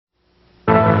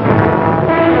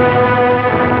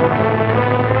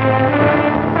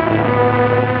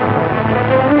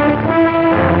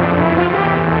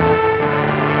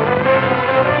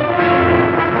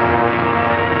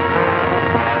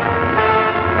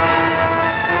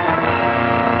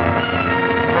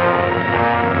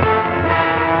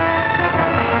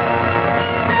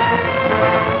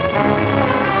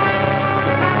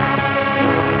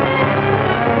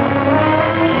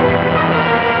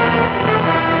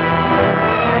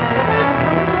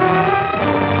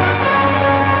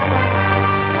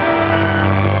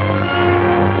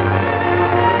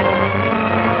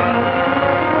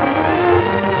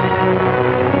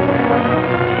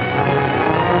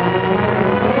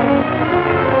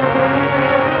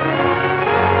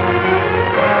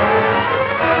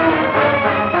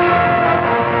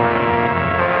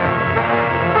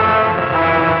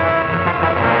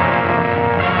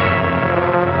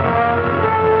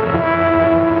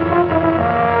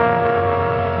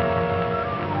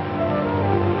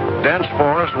dense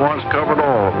forest once covered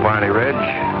all of Piney Ridge,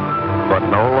 but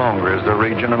no longer is the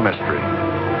region a mystery.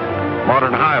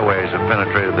 Modern highways have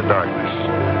penetrated the darkness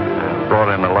and brought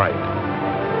in the light.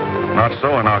 Not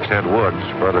so in Oxhead Woods,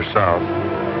 further south.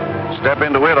 Step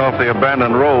into it off the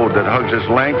abandoned road that hugs its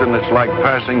length, and it's like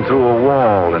passing through a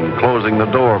wall and closing the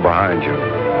door behind you.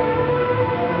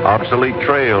 Obsolete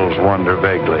trails wander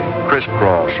vaguely,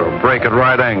 crisscross or break at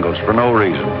right angles for no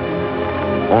reason.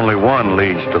 Only one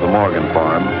leads to the Morgan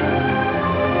farm.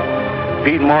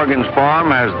 Pete Morgan's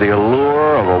farm has the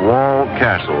allure of a walled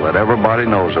castle that everybody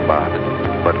knows about,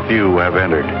 but few have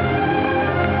entered.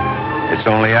 Its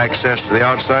only access to the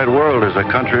outside world is a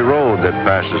country road that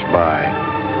passes by.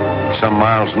 Some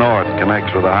miles north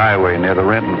connects with a highway near the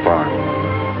Renton farm.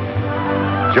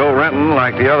 Joe Renton,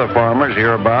 like the other farmers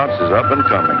hereabouts, is up and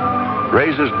coming.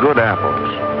 Raises good apples.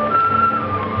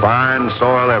 Fine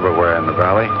soil everywhere in the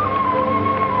valley.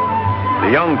 The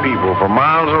young people from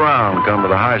miles around come to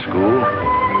the high school.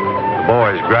 The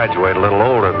boys graduate a little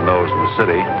older than those in the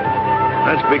city.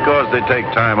 That's because they take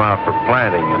time out for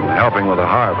planting and helping with the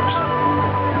harvest.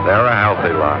 They're a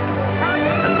healthy lot.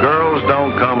 And girls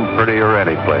don't come prettier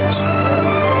any place.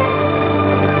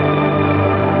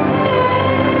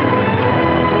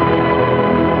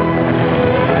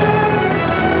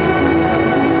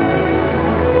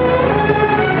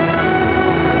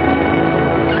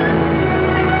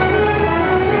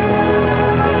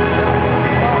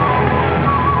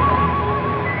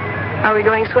 Are we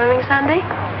going swimming Sunday?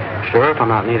 Sure, if I'm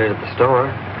not needed at the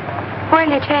store. Where'll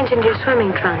you change into your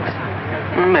swimming trunks?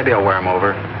 Maybe I'll wear them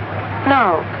over.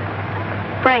 No.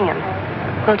 Bring them.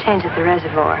 We'll change at the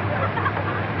reservoir.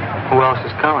 Who else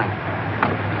is coming?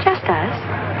 Just us.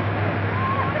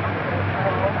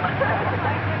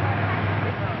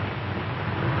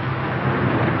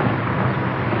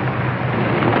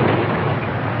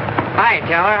 Hi,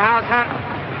 Teller. How's hunting?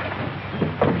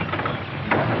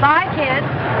 Bye, kids.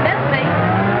 Miss me.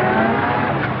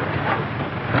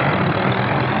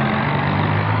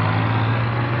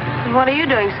 What are you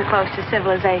doing so close to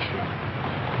civilization?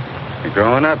 You're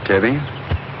growing up, Tibby.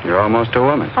 You're almost a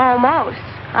woman. Almost.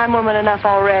 I'm woman enough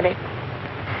already.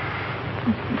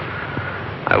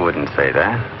 I wouldn't say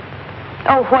that.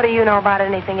 Oh, what do you know about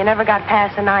anything? You never got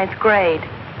past the 9th grade.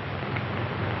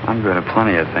 I'm good at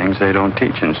plenty of things they don't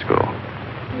teach in school.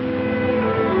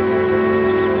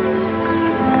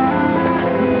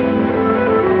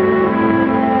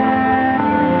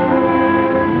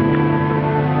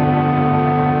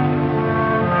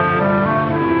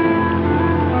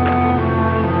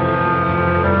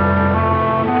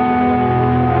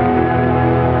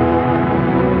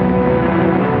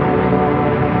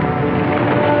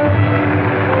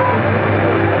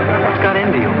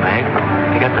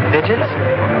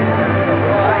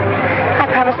 I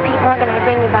promised Pete Morgan I'd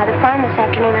bring you by the farm this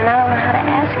afternoon, and I don't know how to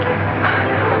ask you.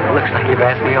 Looks like you've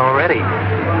asked me already.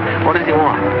 What does he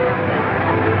want?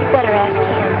 Better ask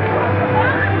him.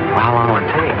 Well, how long will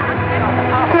it take?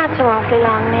 Not so awfully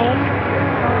long, Nate.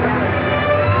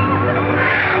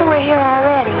 We're here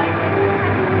already.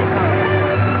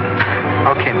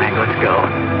 Okay, Meg, let's go.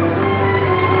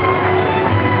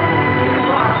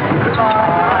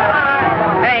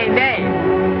 Hey, Nate.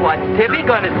 What's Tibby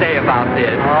going to say about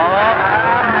this?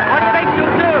 What makes you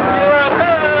do?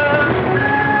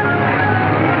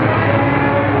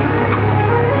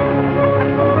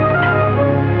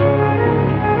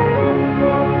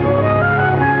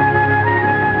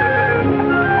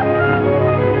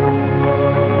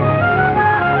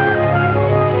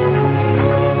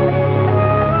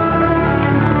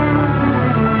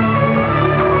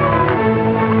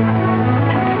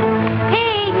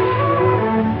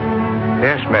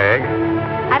 Yes, Meg.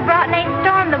 I brought Nate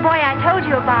Storm, the boy I told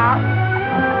you about.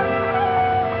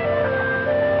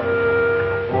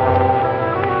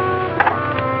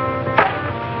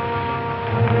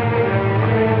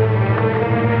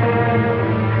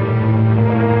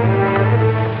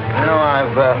 You know,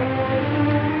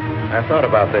 I've thought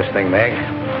about this thing, Meg.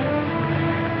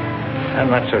 I'm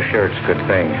not so sure it's a good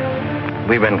thing.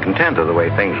 We've been content of the way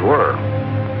things were.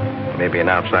 Maybe an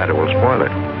outsider will spoil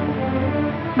it.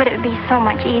 But it would be so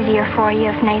much easier for you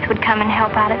if Nate would come and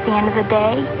help out at the end of the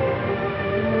day.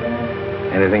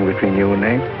 Anything between you and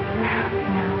Nate?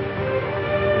 No.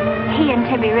 He and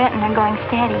Tibby Renton are going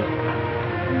steady.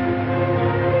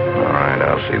 All right,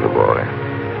 I'll see the boy.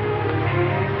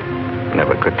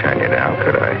 Never could turn you down,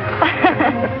 could I?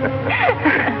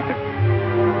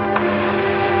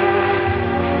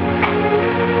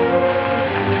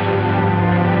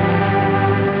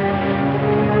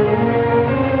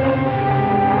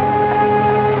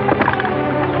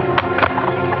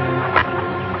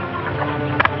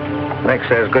 Nick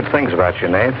says good things about you,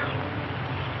 Nate.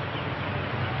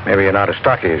 Maybe you're not as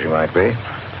stocky as you might be.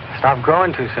 Stop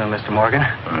growing too soon, Mr. Morgan.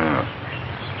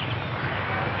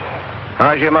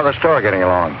 How's your mother's store getting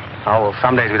along? Oh, well,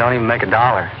 some days we don't even make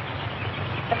 $1.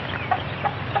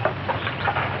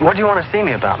 What do you want to see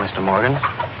me about, Mr. Morgan?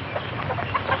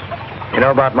 You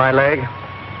know about my leg?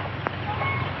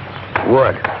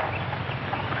 Wood.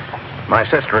 My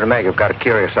sister and Meg have got a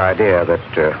curious idea that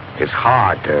it's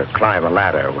hard to climb a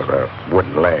ladder with a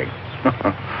wooden leg.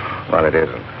 Well, it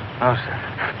isn't. Oh, sir.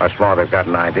 What's more, they've got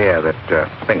an idea that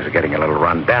things are getting a little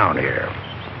run down here.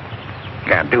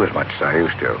 Can't do as much as I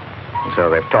used to. And so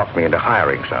they've talked me into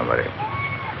hiring somebody.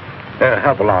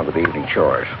 Help along with the evening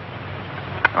chores.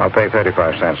 I'll pay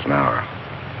 35 cents an hour.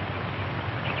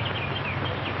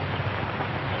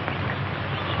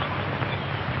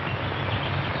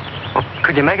 Well,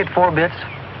 could you make it 4 bits?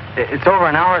 It's over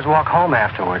an hour's walk home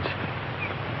afterwards.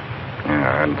 Yeah,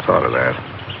 I hadn't thought of that.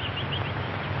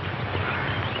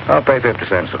 I'll pay 50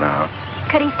 cents an hour.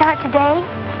 Could he start today?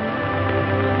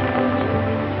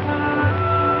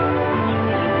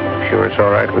 Sure it's all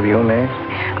right with you, Nate?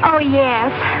 Oh,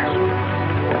 yes.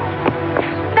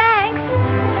 Thanks.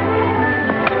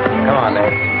 Come on,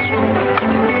 Nate.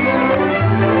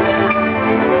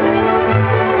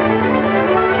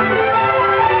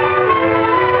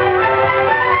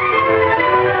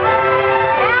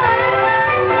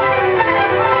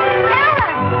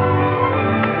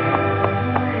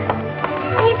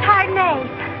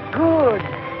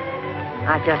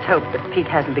 I just hope that Pete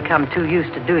hasn't become too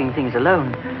used to doing things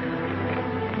alone.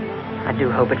 I do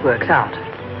hope it works out.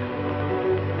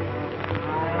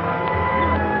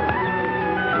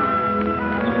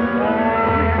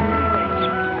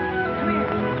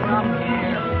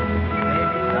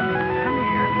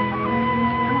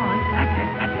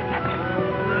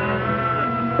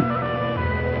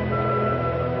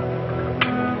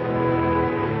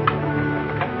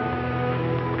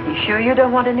 You sure you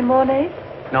don't want any more, Nate?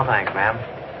 No, thanks, ma'am.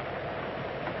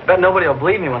 Bet nobody will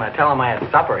believe me when I tell them I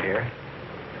had supper here.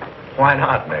 Why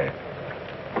not, Nate?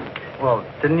 Well,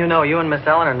 didn't you know you and Miss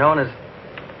Ellen are known as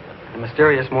the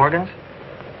mysterious Morgans?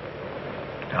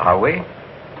 Are we?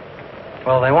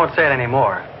 Well, they won't say it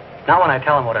anymore. Not when I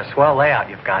tell them what a swell layout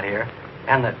you've got here,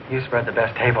 and that you spread the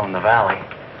best table in the valley.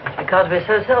 It's because we're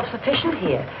so self-sufficient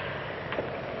here.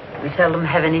 We seldom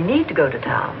have any need to go to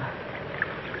town.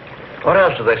 What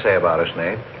else do they say about us,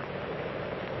 Nate?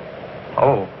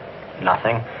 Oh,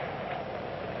 nothing.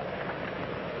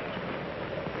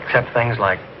 Except things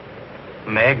like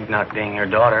Meg not being your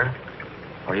daughter,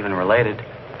 or even related.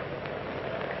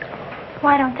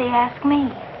 Why don't they ask me?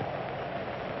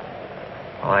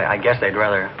 Well, I guess they'd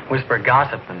rather whisper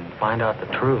gossip than find out the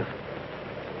truth.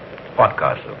 What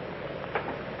gossip?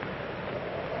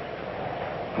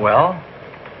 Well,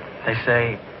 they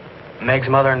say Meg's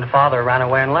mother and father ran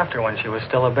away and left her when she was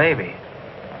still a baby.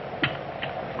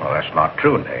 Well, that's not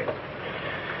true, Nate.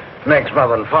 Meg's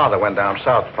mother and father went down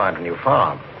south to find a new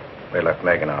farm. They left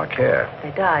Meg in our care.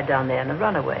 They died down there in a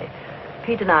runaway.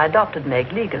 Pete and I adopted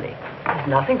Meg legally. There's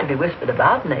nothing to be whispered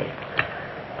about, Nate.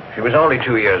 She was only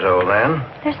 2 years old then.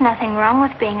 There's nothing wrong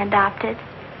with being adopted.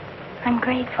 I'm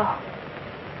grateful.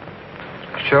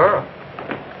 Sure.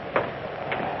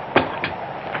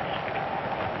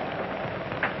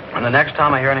 And the next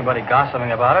time I hear anybody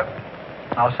gossiping about it,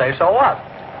 I'll say, so what?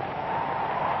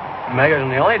 Meg isn't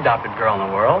the only adopted girl in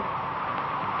the world.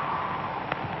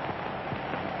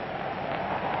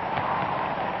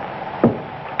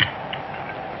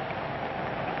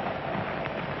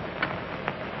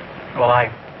 Well, I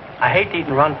hate to eat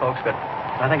and run, folks, but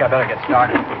I think I better get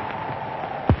started.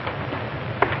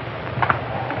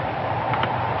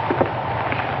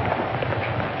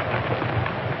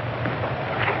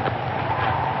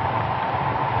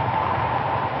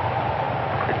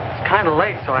 It's kind of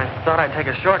late, so I thought I'd take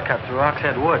a shortcut through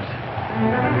Oxhead Woods.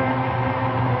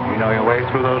 You know your way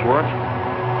through those woods?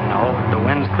 No, the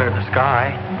wind's cleared the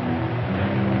sky.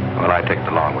 Well, I'd take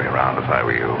the long way around if I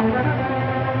were you.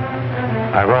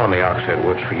 I roamed the Oxhead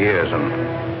Woods for years, and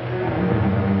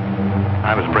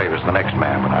I'm as brave as the next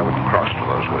man, but I wouldn't cross through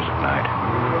those woods at night.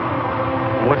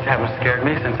 Woods haven't scared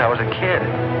me since I was a kid,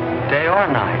 day or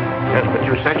night. Yes, but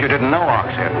you said you didn't know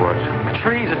Oxhead Woods. A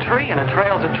tree's a tree, and a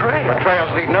trail's a trail. The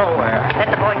trails lead nowhere. Let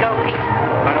the boy go, Pete.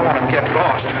 I don't want him to get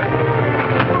lost.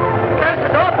 Close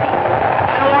the door, Pete.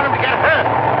 I don't want him to get hurt.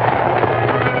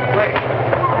 Wait,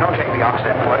 don't take the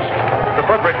Oxhead Woods. The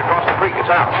footbridge across the creek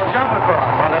is out. I'll jump across.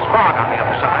 Well, there's fog on the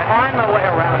other side. Find my way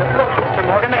around it. Look, Mr.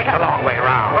 Morgan, Take the long way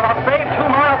around. Well, I'll save 2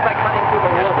 miles by cutting through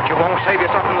the woods. But you won't save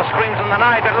yourself from the screams in the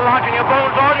night that'll lodge in your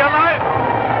bones all your life.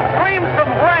 Screams from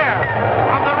where?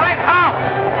 From the Red House.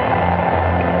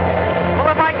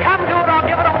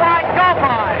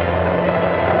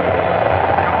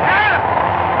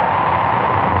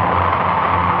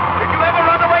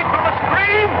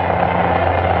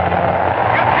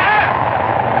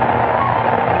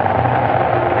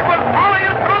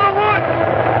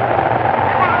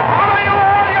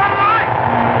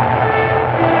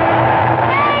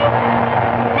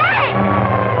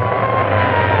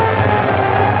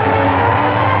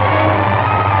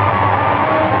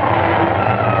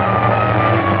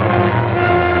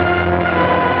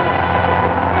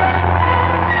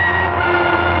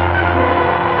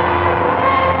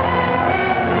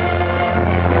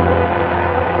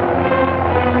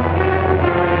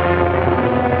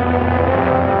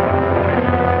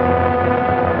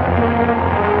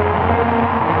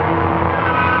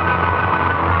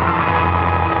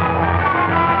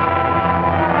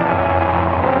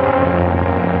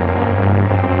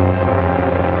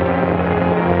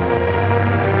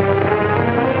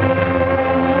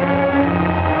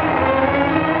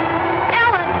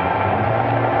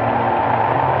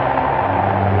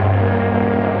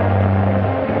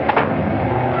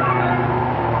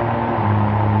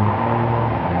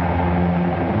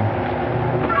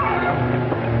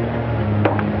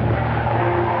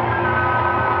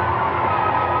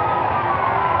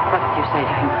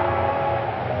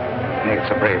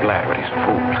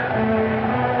 fool.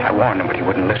 I warned him, but he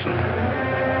wouldn't listen.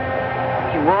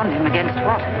 You warned him against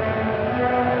what?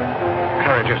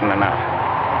 Courage isn't enough.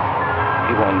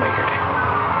 He won't make it.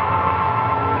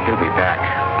 He'll be back.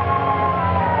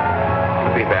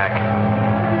 He'll be back.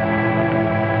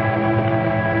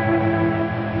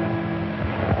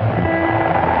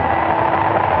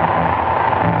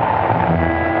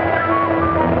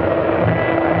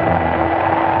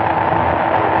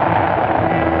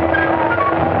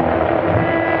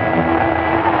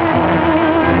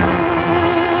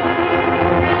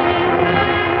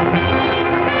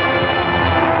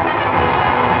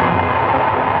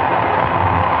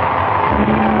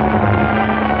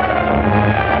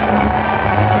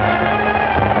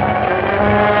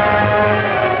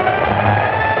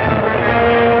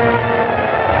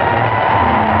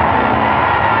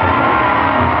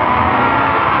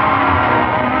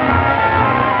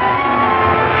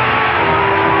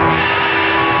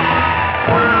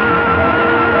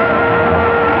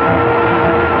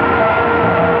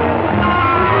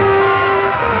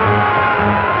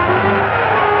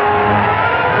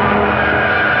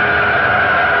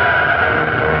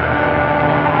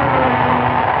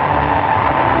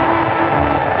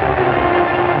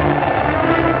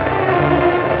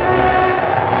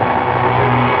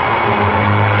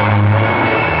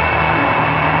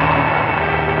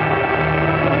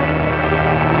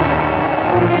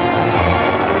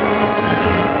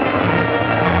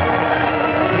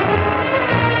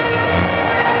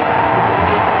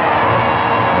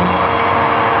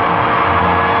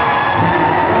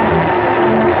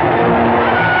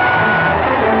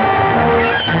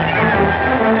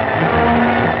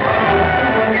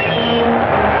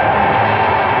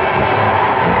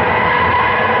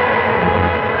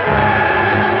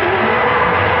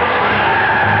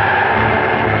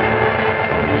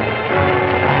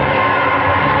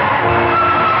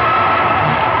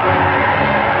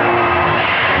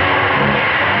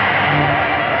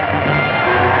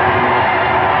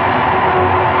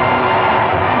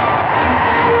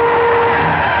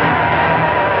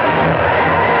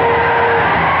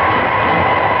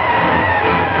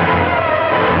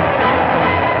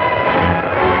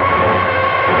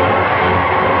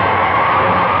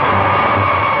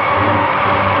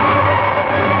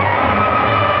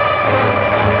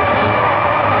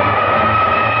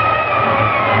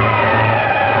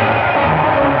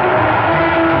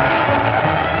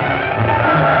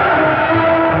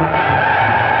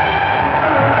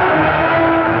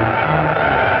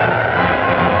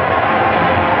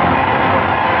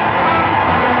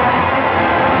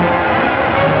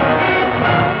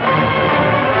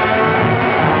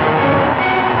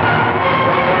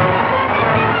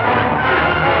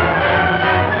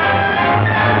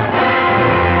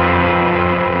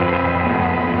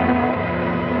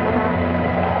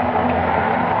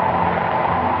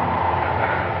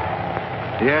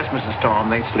 Yes, Mrs. Storm,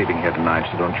 they're sleeping here tonight,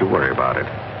 so don't you worry about it.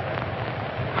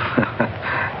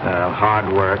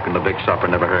 Hard work and the big supper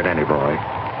never hurt any boy.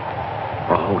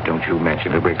 Oh, don't you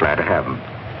mention it. We're glad to have him.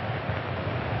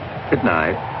 Good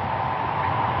night.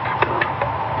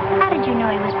 How did you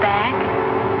know he was back?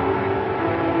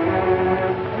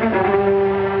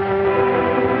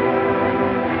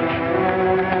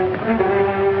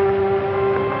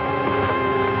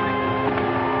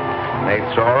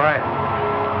 Nate's all right.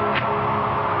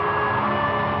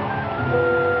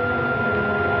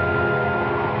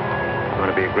 Going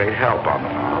to be a great help on the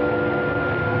farm.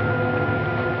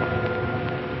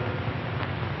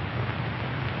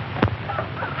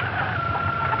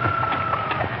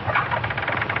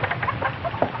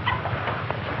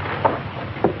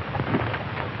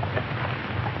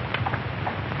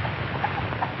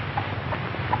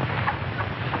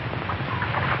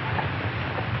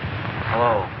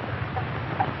 Hello.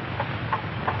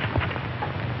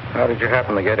 How did you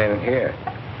happen to get in here?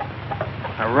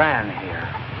 I ran here.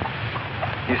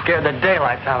 You scared the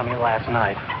daylights out of me last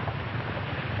night.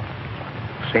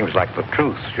 Seems like the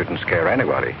truth shouldn't scare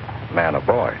anybody, man or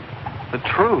boy. The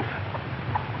truth.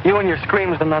 You and your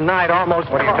screams in the night almost...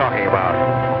 What are you talking about?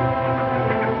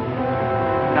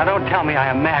 Now, don't tell me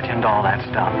I imagined all that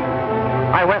stuff.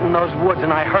 I went in those woods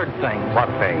and I heard things. What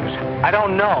things? I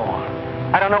don't know.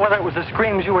 I don't know whether it was the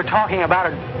screams you were talking about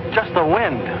or just the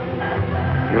wind.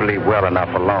 You leave well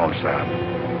enough alone, son.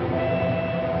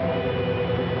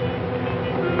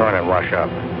 Go in and wash up.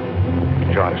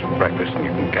 Join us for breakfast and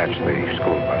you can catch the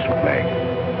school bus with me.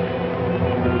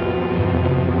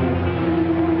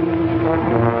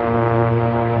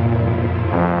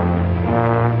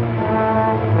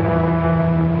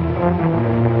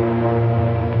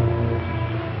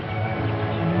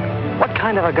 What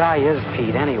kind of a guy is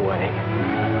Pete, anyway?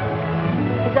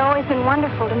 He's always been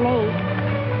wonderful to me,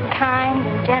 kind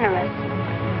and generous.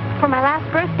 For my last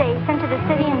birthday, he sent to the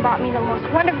city and bought me the most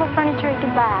wonderful furniture he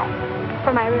could buy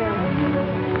for my room.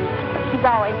 He's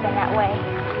always been that way.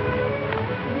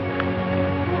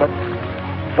 But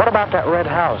what about that red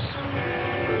house?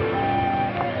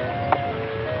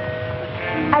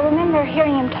 I remember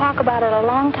hearing him talk about it a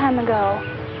long time ago,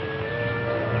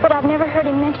 but I've never heard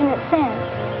him mention it since.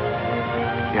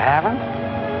 You haven't?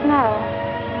 No.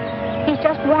 He's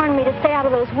just warned me to stay out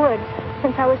of those woods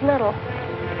since I was little.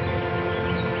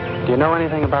 Do you know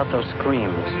anything about those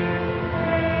screams?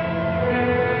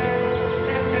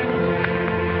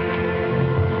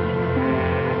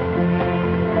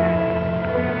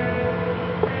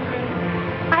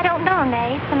 I don't know,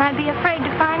 Nate, and I'd be afraid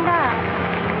to find out.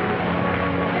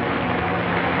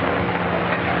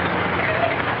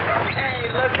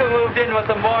 Hey, look who moved in with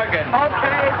the Morgan.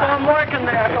 Okay, so I'm working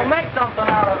there, so make something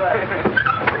out of it.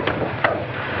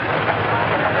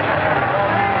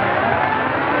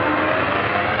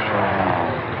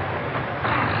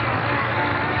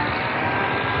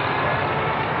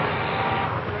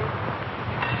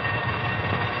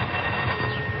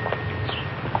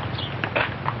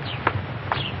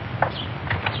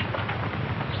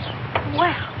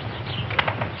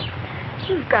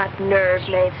 Got nerve,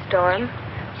 Nate Storm.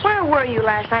 Where were you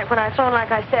last night when I phoned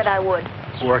like I said I would?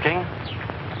 Working?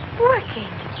 Working?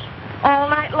 All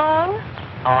night long?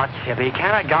 Oh, Tibby,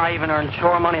 can't a guy even earn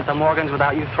chore money at the Morgans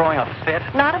without you throwing a fit?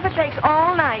 Not if it takes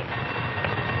all night.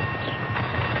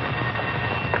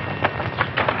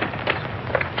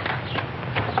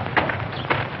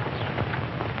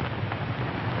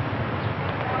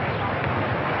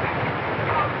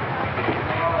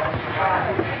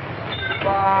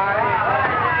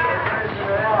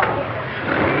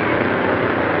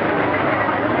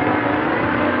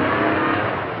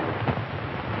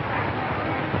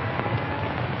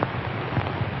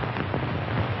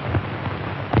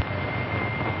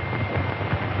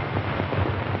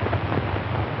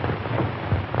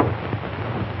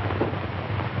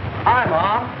 Hi,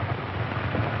 Mom.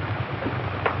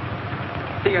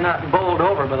 See, you're not bowled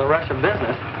over by the rush of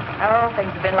business. Oh,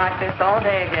 things have been like this all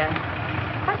day again.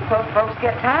 I suppose folks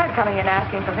get tired coming in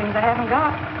asking for things they haven't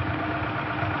got.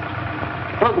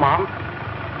 Look, Mom,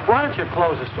 why don't you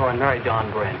close the store and marry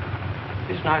Don Bryn?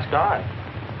 He's a nice guy.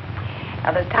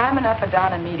 Now, there's time enough for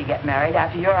Don and me to get married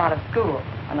after you're out of school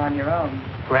and on your own.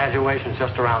 Graduation's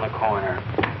just around the corner.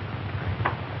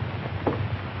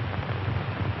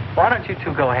 Why don't you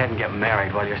two go ahead and get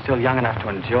married while you're still young enough to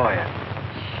enjoy it?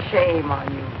 Shame on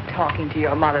you, talking to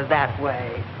your mother that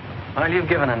way. Well, you've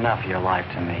given enough of your life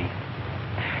to me.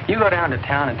 You go down to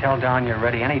town and tell Don you're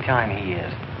ready any time he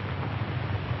is.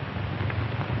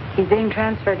 He's being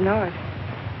transferred north.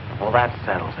 Well, that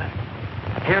settles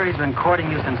it. Here he's been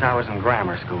courting you since I was in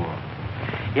grammar school.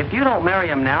 If you don't marry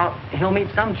him now, he'll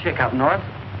meet some chick up north,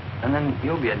 and then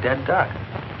you'll be a dead duck.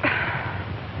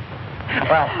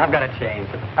 Well, I've got to change.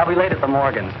 I'll be late at the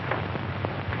Morgans.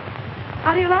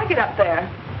 How do you like it up there?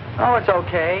 Oh, it's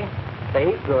okay. They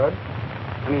eat good.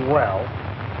 I mean, well.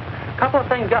 A couple of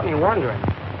things got me wondering.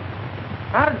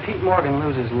 How did Pete Morgan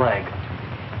lose his leg?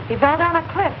 He fell down a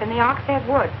cliff in the Oxhead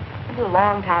Woods. It was a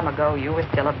long time ago. You were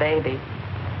still a baby.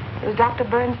 It was Dr.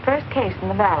 Burns' first case in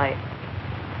the valley.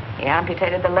 He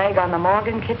amputated the leg on the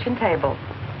Morgan kitchen table.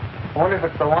 I wonder if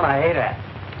it's the one I ate at.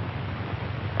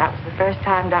 That was the first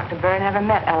time Dr. Byrne ever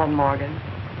met Ellen Morgan.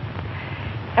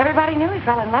 Everybody knew he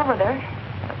fell in love with her,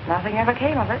 but nothing ever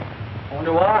came of it. I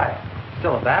wonder why.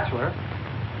 Still a bachelor.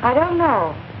 I don't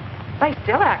know. They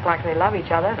still act like they love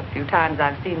each other the few times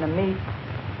I've seen them meet.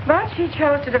 But she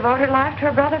chose to devote her life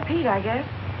to her brother Pete, I guess.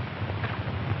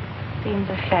 Seems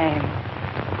a shame.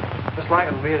 Just like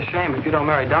it would be a shame if you don't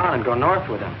marry Don and go north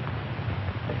with him.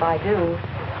 If I do,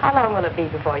 how long will it be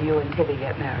before you and Tibby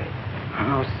get married?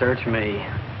 Oh, search me.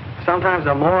 Sometimes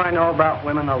the more I know about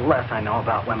women, the less I know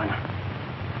about women.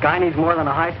 Guy needs more than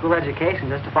a high school education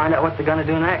just to find out what they're going to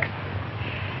do next.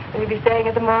 Will you be staying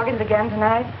at the Morgans again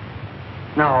tonight?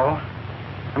 No.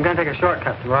 I'm going to take a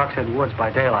shortcut through Oxhead Woods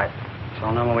by daylight, so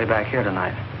I'll know my way back here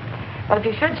tonight. Well, if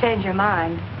you should change your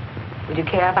mind, would you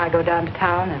care if I go down to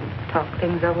town and talk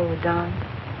things over with Don?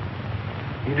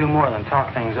 You do more than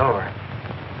talk things over.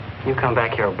 You come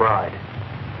back here a bride.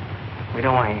 We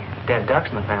don't want any dead ducks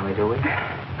in the family, do we?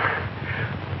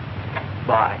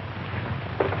 Bye.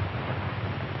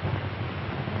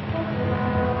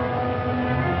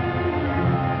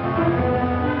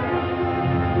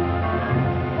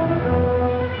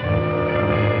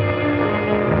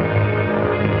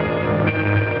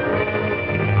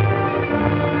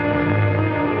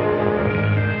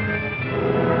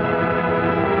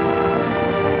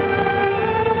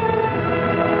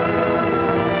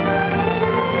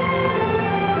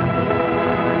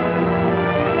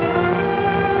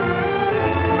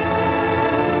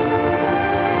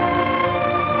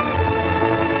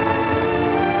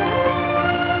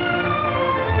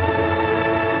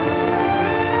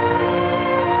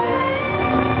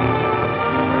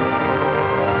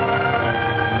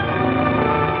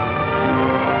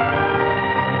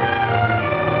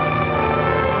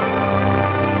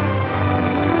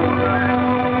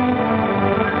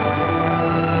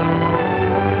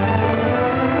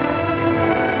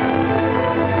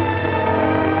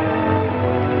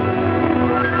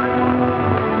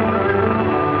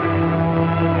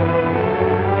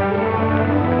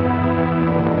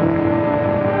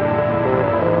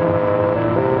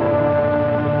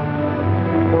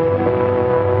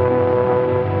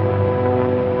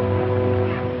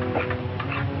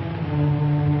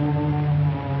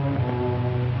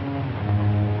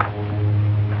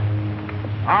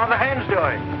 How are the hens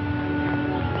doing?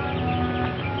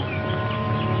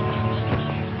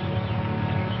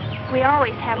 We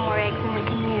always have more eggs than we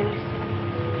can use.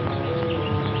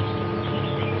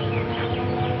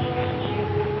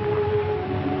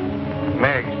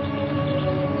 Meg.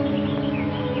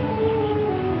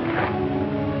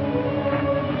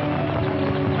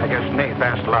 I guess Nate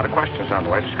asked a lot of questions on the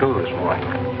way to school this morning.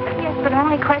 Yes, but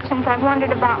only questions I've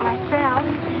wondered about myself.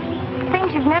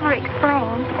 Things you've never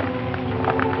explained.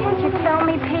 Can't you tell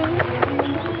me, Pete?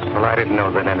 Well, I didn't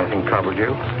know that anything troubled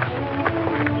you.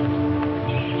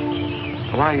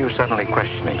 Why are you suddenly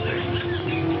questioning things?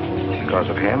 Because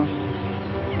of him?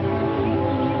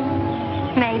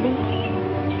 Maybe.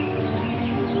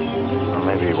 Well,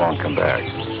 maybe he won't come back.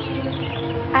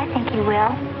 I think he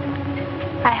will.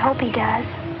 I hope he does.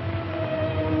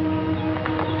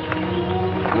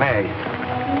 May.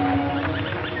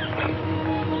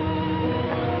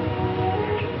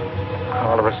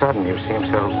 All of a sudden, you seem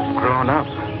so grown up.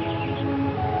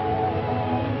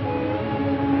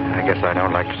 I guess I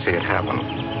don't like to see it happen.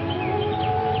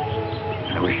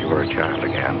 I wish you were a child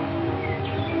again.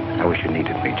 I wish you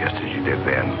needed me just as you did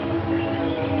then.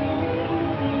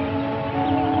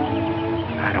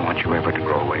 I don't want you ever to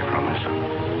grow away from us.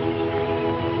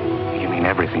 You mean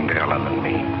everything to Ellen and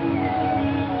me.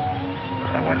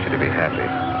 I want you to be happy.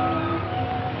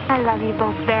 I love you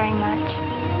both very much.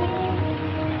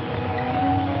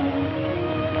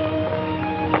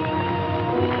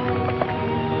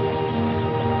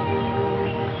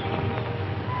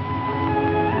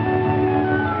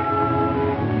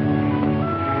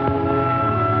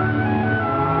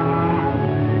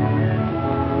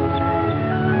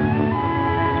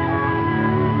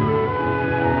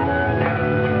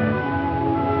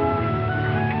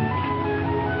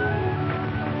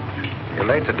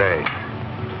 Late today.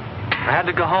 I had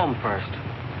to go home first.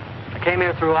 I came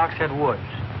here through Oxhead Woods.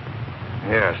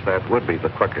 Yes, that would be the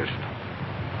quickest.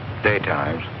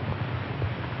 Daytimes.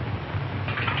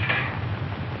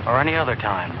 Or any other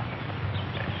time.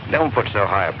 Don't put so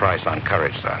high a price on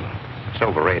courage, son. It's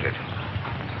overrated.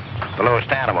 The lowest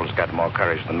animal's got more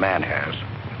courage than man has.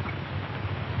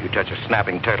 You touch a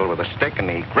snapping turtle with a stick and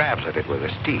he grabs at it with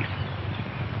his teeth.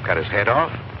 Cut his head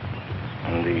off,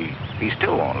 and he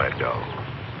still won't let go.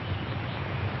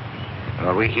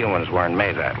 Well, we humans weren't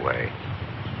made that way.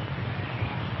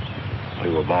 We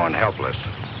were born helpless.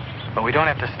 But we don't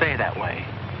have to stay that way.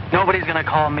 Nobody's gonna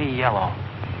call me yellow.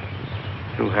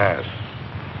 Who has?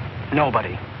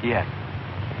 Nobody, yet.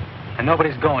 And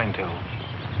nobody's going to.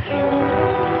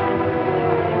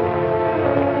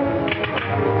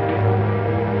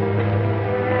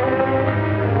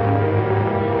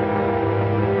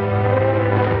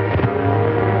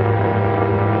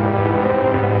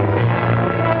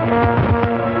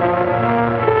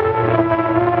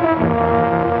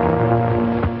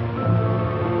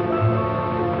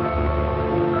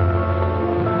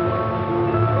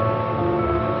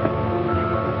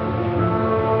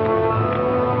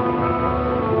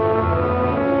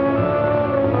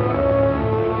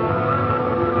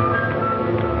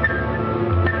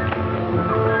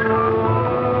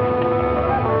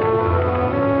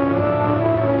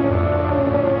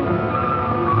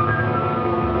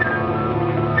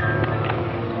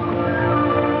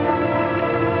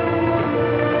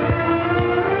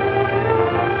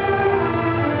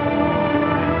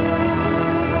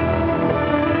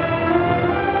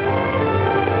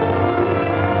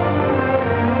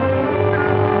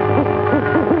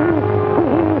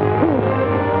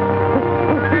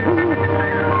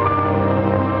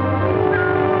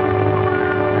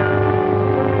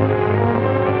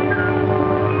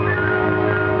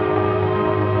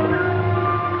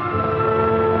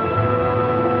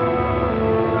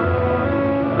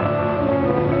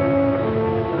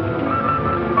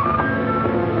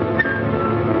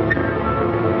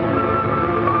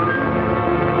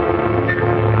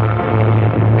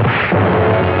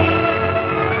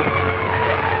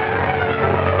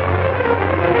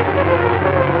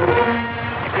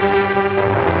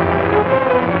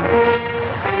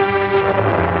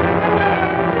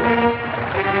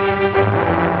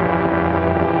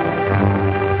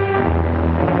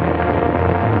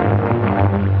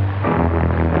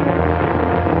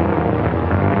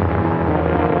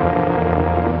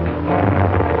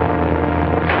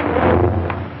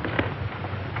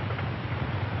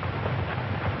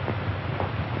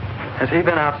 Has he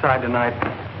been outside tonight?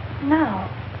 No.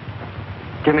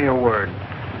 Give me your word.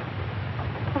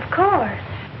 Of course.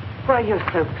 Why, you're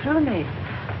so pruny.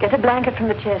 Get a blanket from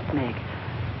the chest, Meg.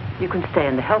 You can stay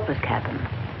in the helper's cabin.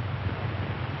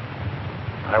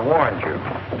 I warned you,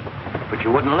 but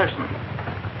you wouldn't listen.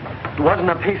 It wasn't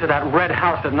a piece of that red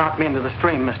house that knocked me into the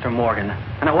stream, Mr. Morgan.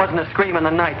 And it wasn't a scream in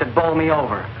the night that bowled me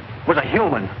over. It was a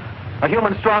human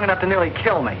strong enough to nearly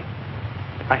kill me.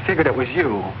 I figured it was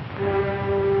you.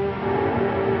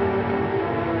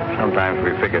 Sometimes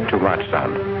we figure too much,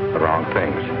 son. The wrong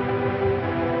things.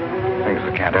 Things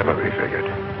that can't ever be figured.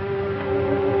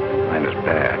 Mine is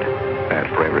bad. Bad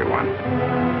for everyone.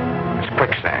 It's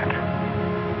quicksand.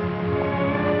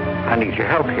 I need your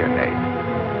help here, Nate.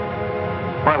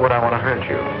 Why would I want to hurt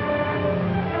you?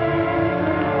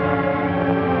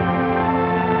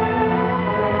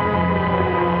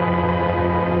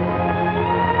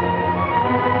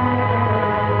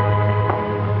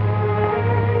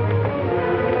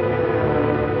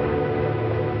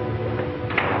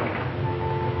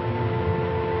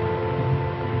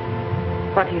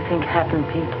 What do you think happened,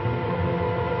 Pete?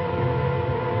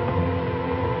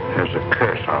 There's a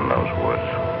curse on those woods.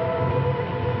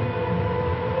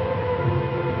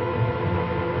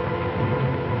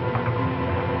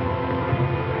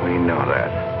 We know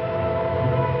that.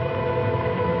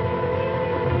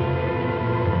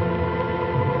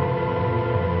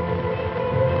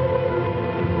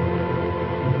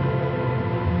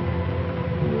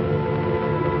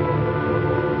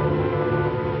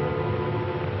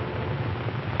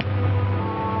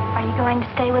 Are you going to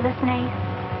stay with us, Nate?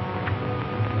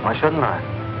 Why shouldn't I?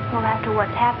 Well, after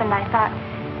what's happened, I thought...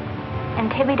 And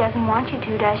Tibby doesn't want you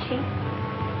to, does she?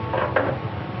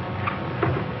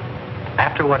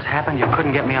 After what's happened, you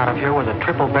couldn't get me out of here with a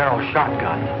triple-barrel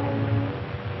shotgun.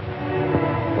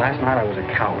 Last night I was a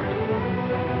coward.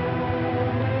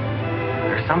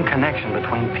 There's some connection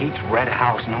between Pete's red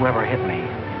house and whoever hit me.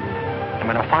 I'm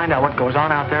going to find out what goes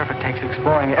on out there if it takes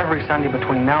exploring every Sunday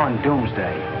between now and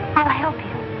doomsday. I'll help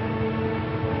you.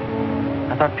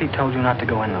 I thought Pete told you not to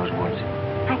go in those woods.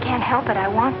 I can't help it. I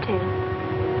want to.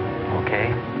 Okay.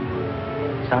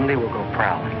 Sunday we'll go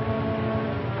prowling.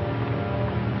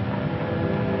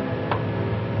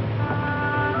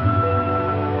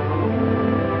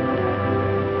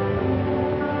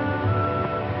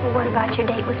 Well, what about your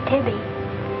date with Tibby?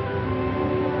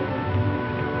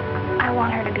 I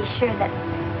want her to be sure that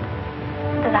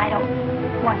I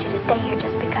don't want you to stay here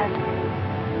just because...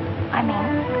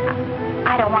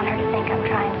 I don't want her to think I'm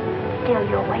trying to steal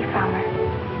you away from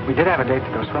her. We did have a date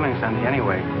to go swimming Sunday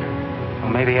anyway. Well,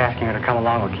 maybe asking her to come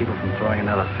along will keep her from throwing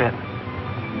another fit.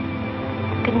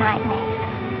 Good night, Nate.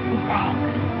 And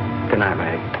thanks. Good night,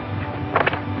 Meg.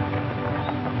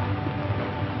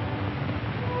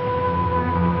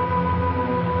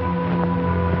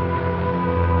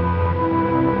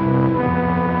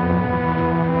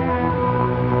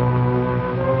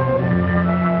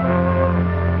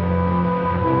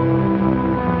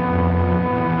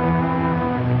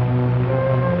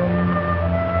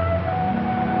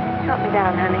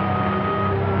 Down, honey.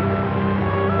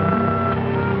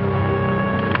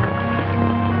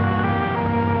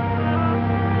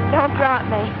 Don't drop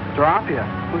me. Drop you?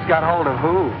 Who's got hold of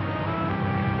who?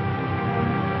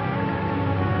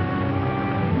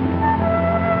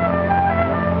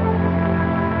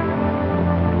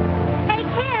 Hey,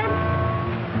 kids.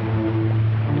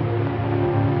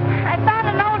 I found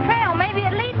an old trail. Maybe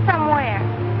it leads somewhere.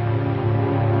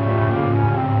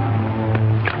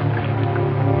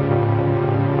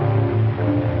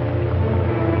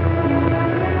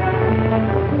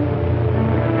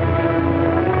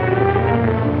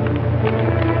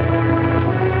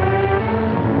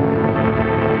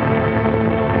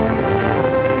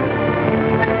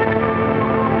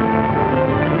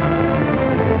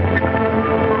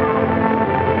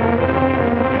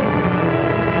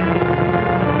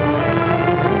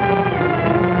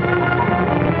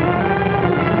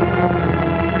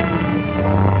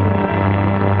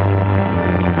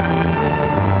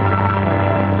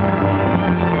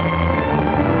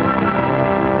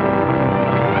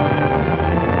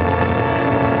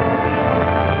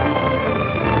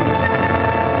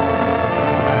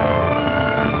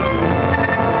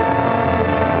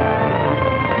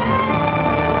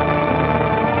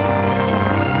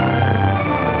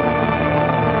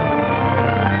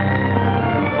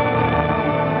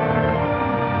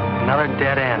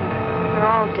 Dead end. They're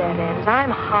all dead ends. I'm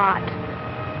hot.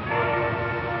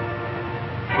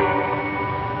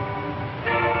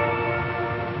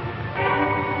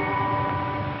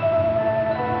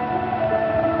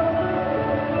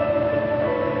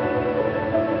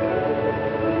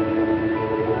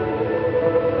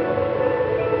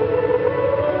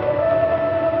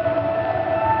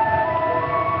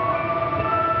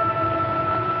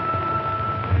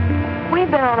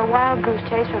 We've been on a wild goose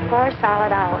chase for 4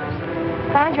 solid hours.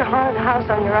 Find your haunted house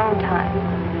on your own time.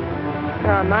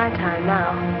 You're on my time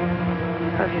now.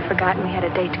 Or have you forgotten we had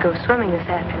a date to go swimming this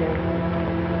afternoon?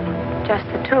 Just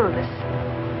the two of us.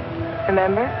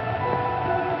 Remember?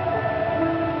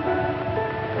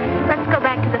 Let's go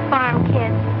back to the farm,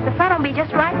 kids. The sun will be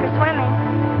just right for swimming.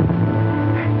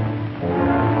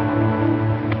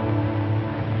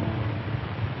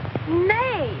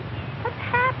 Nate, what's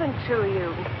happened to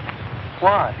you?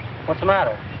 What? What's the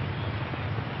matter?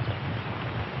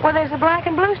 Well, there's a black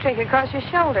and blue streak across your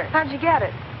shoulder. How'd you get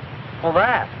it? Well,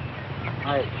 that.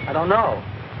 I don't know.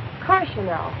 Of course you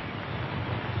know.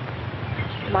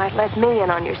 You might let me in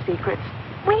on your secrets.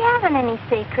 We haven't any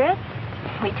secrets.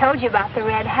 We told you about the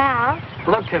red house.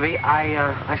 Look, Tibby,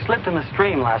 I slipped in the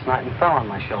stream last night and fell on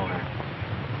my shoulder.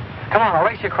 Come on, I'll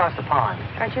race you across the pond.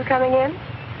 Aren't you coming in?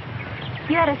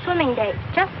 You had a swimming date,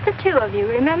 just the two of you,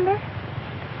 remember?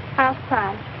 How's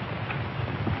fun?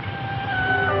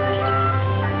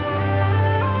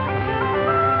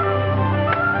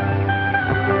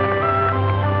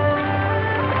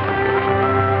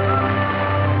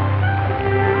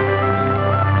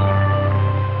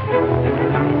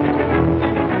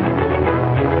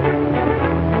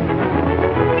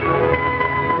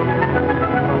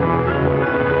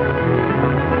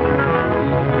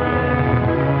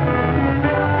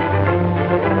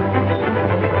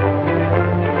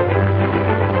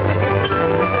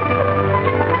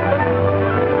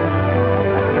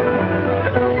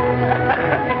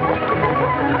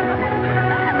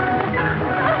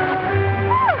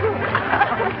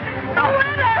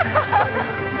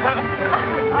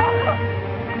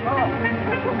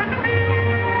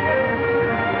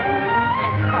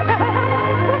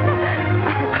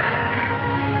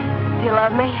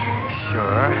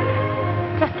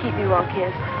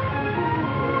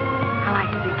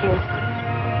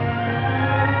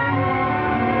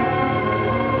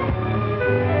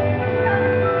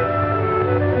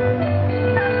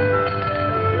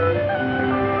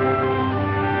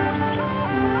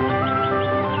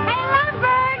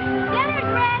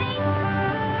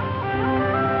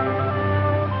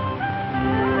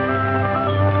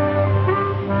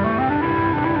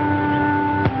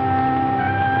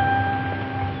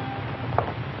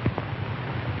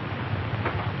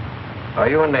 Are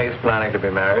you and Nate planning to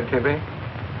be married, Tibby?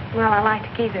 Well, I like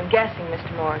to keep him guessing,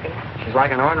 Mr. Morgan. She's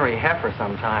like an ornery heifer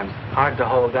sometimes. Hard to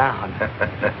hold down.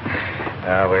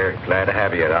 We're glad to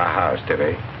have you at our house,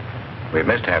 Tibby. We've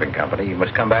missed having company. You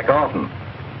must come back often.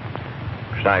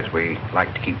 Besides, we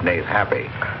like to keep Nate happy.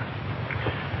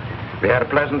 Have you had a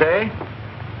pleasant day?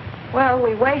 Well,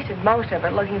 we wasted most of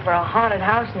it looking for a haunted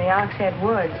house in the Oxhead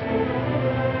Woods.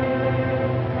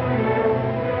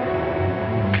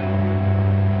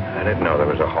 I didn't know there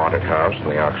was a haunted house in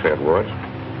the Oxhead Woods.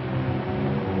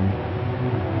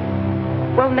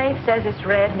 Well, Nate says it's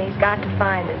red, and he's got to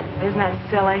find it. Isn't that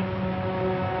silly?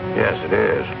 Yes, it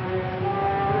is.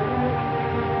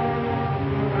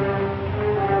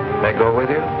 May I go with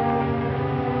you?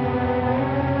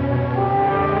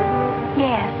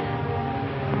 Yes.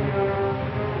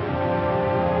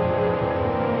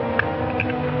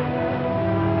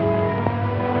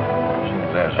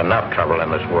 There's enough trouble in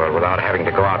this world without having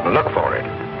to go out and look for it.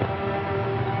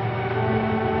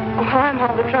 Well, I'm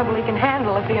all the trouble he can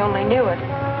handle if he only knew it.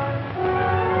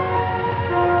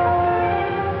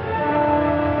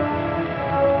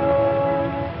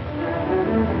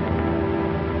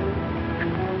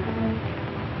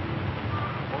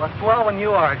 Well, it's swell when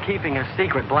you are keeping a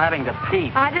secret, blabbing to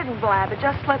Pete. I didn't blab. It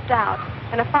just slipped out.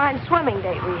 And a fine swimming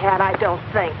date we had, I don't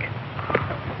think.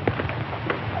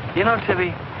 You know,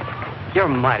 Tibby, you're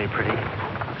mighty pretty,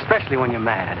 especially when you're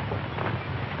mad.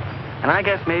 And I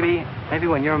guess maybe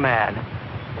when you're mad,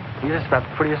 you're just about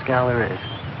the prettiest gal there is.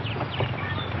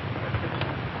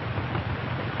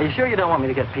 Are you sure you don't want me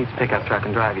to get Pete's pickup truck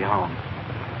and drive you home?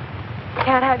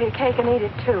 Can't have your cake and eat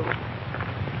it, too.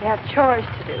 You have chores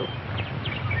to do.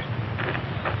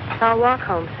 I'll walk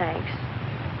home, thanks.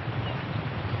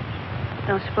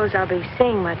 Don't suppose I'll be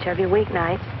seeing much of you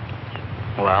weeknights.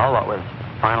 Well, what with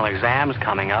final exams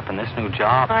coming up and this new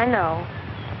job. I know.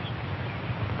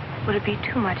 Would it be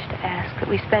too much to ask that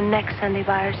we spend next Sunday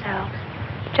by ourselves?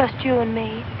 Just you and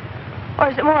me?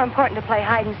 Or is it more important to play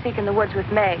hide and seek in the woods with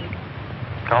Meg?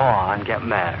 Go on, get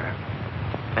madder.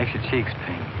 Makes your cheeks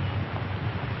pink.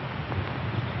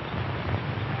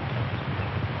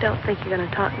 Don't think you're going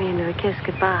to talk me into a kiss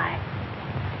goodbye.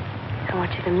 I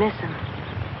want you to miss him.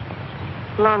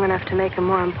 Long enough to make him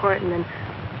more important than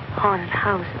haunted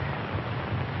houses.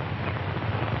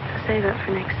 So save up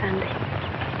for next Sunday.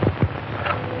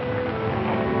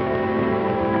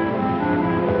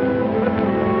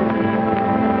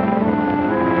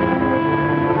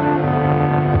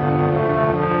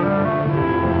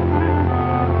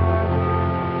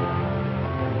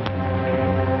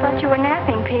 thought you were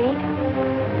napping, Pete.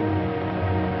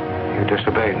 You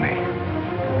disobeyed me.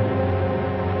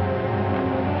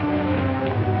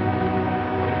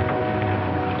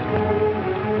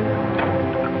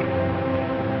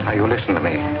 Now, you listen to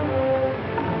me.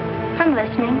 I'm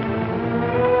listening.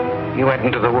 You went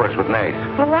into the woods with Nate.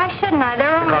 Well, why shouldn't I?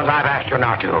 Because I've asked you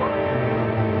not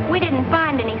to. We didn't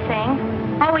find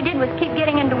anything. All we did was keep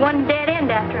getting into one dead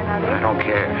end after another. I don't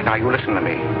care. Now, you listen to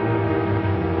me.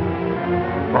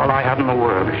 All I have in the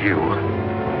world is you.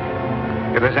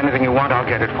 If there's anything you want, I'll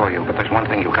get it for you. But there's one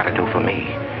thing you gotta do for me.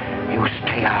 You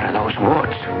stay out of those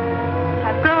woods.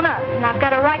 I've grown up, and I've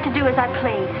got a right to do as I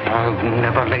please. I've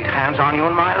never laid hands on you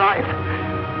in my life.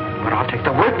 But I'll take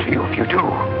the word to you if you do.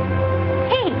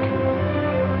 Pete!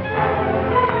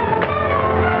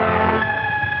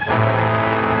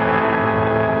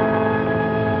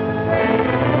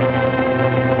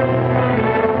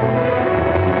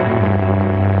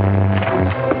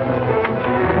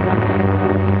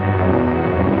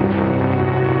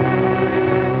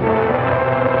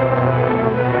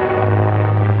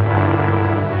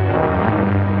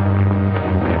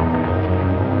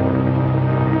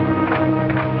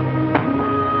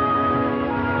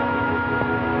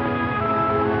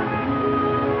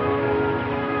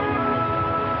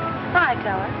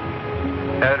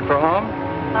 Headed for home?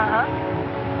 Uh-huh.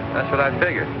 That's what I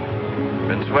figured.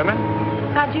 Been swimming?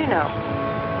 How'd you know?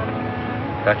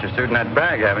 Got your suit in that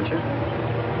bag, haven't you?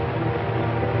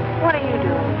 What are you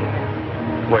doing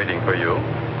here? Waiting for you.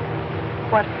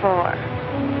 What for?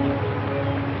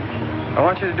 I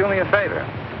want you to do me a favor.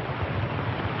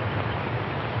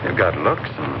 You've got looks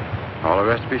and all the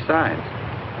rest besides.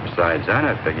 Besides that,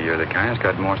 I figure you're the kind that's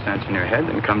got more sense in your head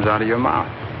than comes out of your mouth.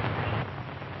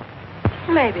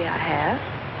 Maybe I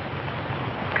have.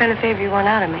 What kind of favor you want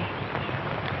out of me?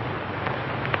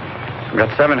 I've got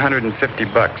 $750.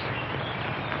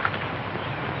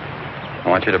 I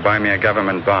want you to buy me a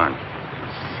government bond.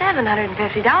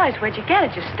 $750? Where'd you get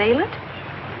it? You steal it?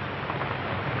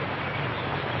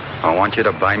 I want you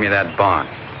to buy me that bond.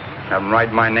 Have them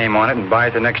write my name on it and buy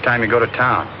it the next time you go to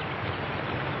town.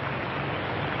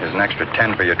 There's an extra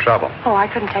 10 for your trouble. Oh, I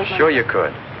couldn't take Sure you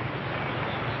could.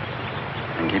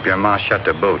 And keep your mouth shut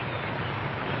to boot.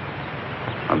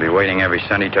 I'll be waiting every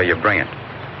Sunday till you bring it.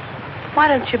 Why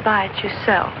don't you buy it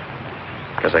yourself?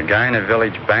 Because a guy in a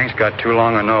village bank's got too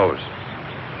long a nose.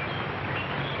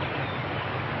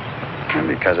 And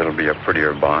because it'll be a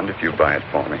prettier bond if you buy it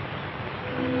for me.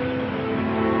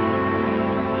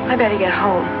 I better get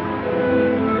home.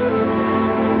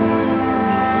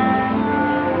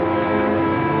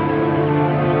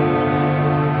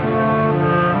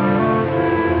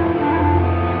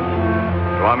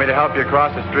 You want me to help you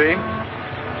across the stream?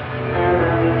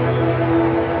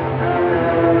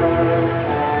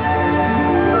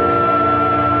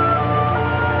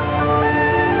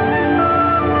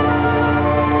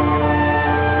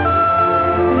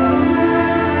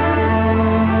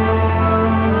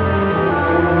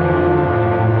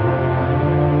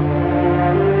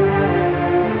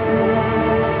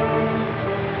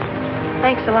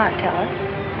 Thanks a lot, Teller.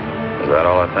 Is that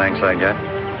all the thanks I get?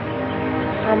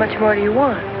 How much more do you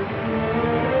want?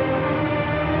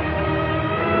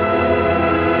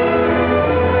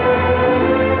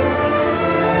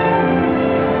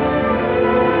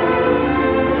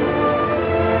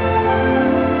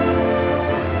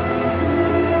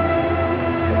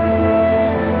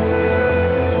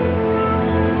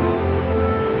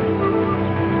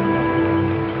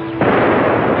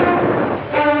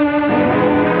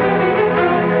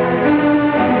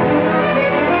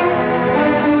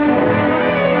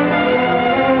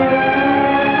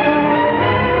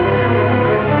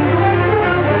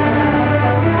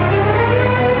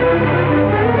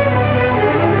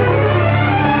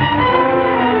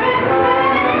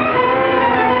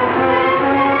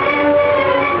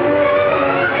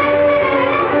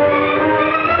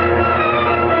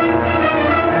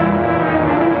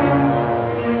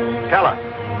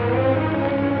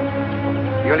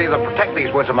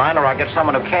 Of mine, or I'll get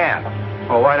someone who can.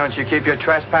 Well, why don't you keep your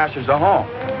trespassers at home?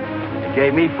 You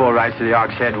gave me full rights to the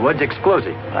Ox Head Woods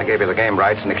exclusive. I gave you the game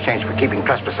rights in exchange for keeping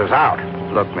trespassers out.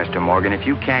 Look, Mr. Morgan, if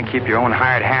you can't keep your own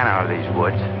hired hand out of these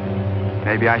woods,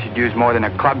 maybe I should use more than a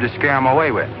club to scare them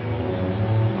away with.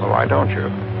 Well, why don't you?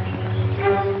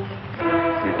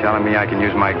 You telling me I can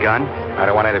use my gun? I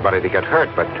don't want anybody to get hurt,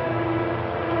 but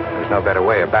there's no better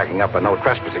way of backing up a no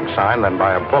trespassing sign than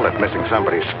by a bullet missing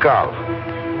somebody's skull.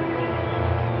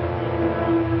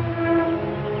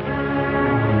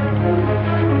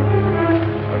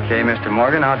 Okay, Mr.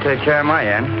 Morgan, I'll take care of my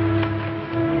end.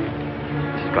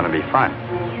 This is going to be fun.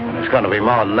 And it's going to be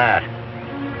more than that.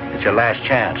 It's your last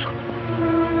chance.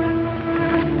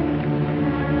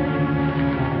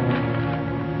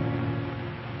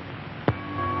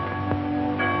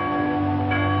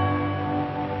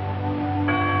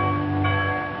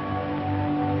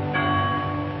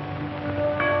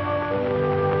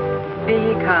 Be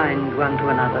ye kind one to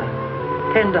another,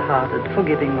 tender-hearted,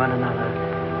 forgiving one another,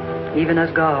 even as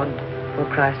God, for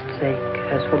Christ's sake,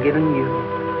 has forgiven you.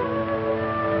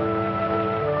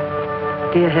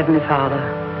 Dear Heavenly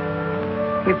Father,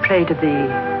 we pray to Thee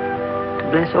to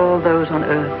bless all those on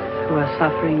earth who are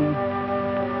suffering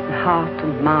in heart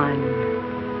and mind,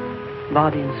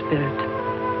 body and spirit.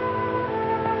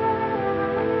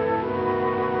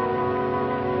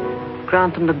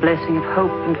 Grant them the blessing of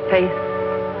hope and faith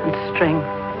and strength.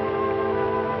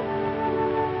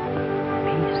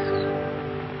 Peace.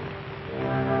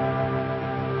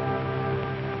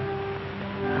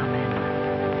 Amen.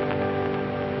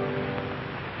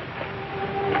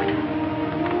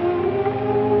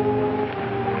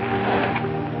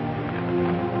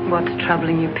 What's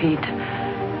troubling you, Pete?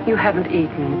 You haven't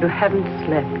eaten. You haven't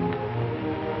slept.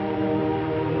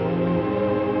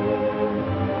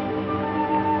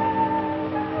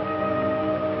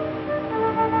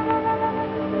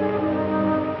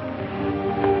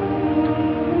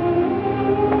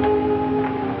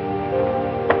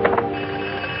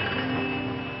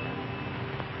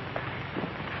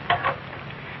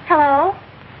 Hello?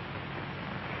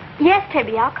 Yes,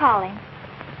 Tibby, I'll call him.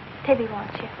 Tibby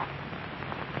wants you.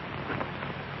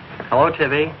 Hello,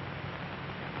 Tibby.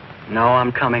 No,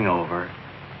 I'm coming over.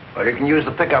 Well, you can use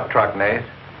the pickup truck, Nate.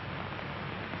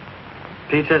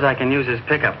 Pete says I can use his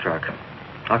pickup truck.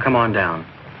 I'll come on down.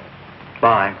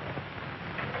 Bye.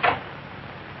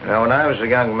 You know, when I was a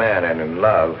young man and in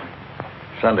love,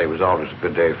 Sunday was always a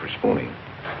good day for spooning.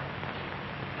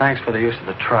 Thanks for the use of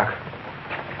the truck.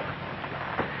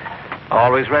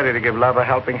 Always ready to give love a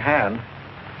helping hand.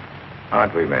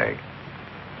 Aren't we, Meg?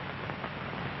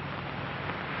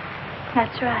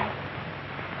 That's right.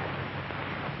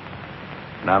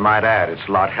 And I might add, it's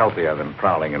a lot healthier than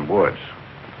prowling in woods.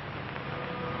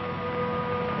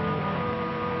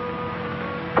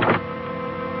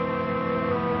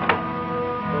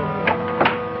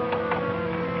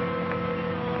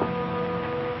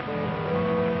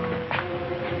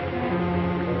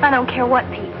 I don't care what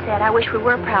Pete said. I wish we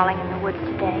were prowling in the woods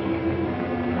today.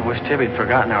 I wish Tibby'd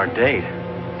forgotten our date.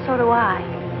 So do I.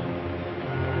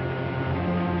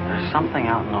 There's something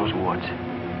out in those woods.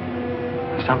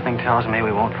 Something tells me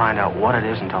we won't find out what it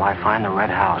is until I find the red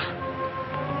house.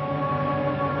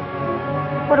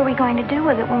 What are we going to do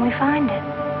with it when we find it?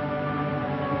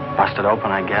 Bust it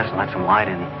open, I guess, and let some light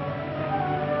in.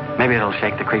 Maybe it'll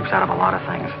shake the creeps out of a lot of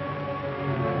things.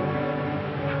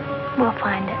 We'll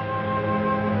find it.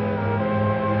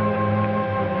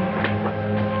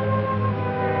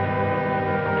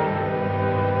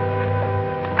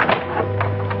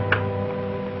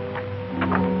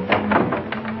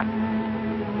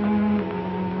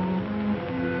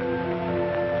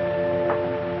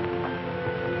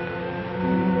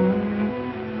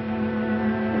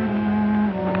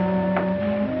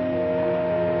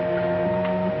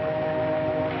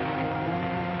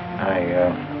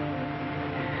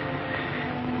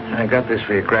 I got this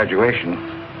for your graduation.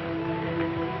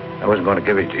 I wasn't going to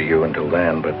give it to you until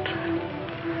then, but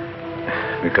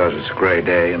because it's a gray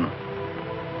day and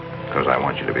because I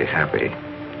want you to be happy,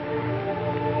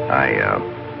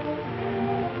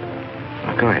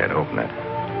 go ahead, open it.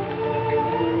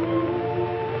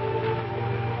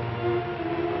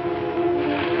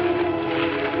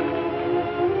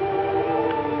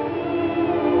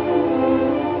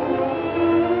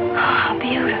 Oh,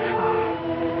 beautiful.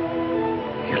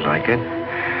 Like it?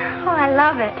 Oh, I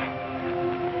love it.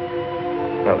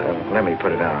 Well, let me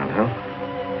put it on, huh?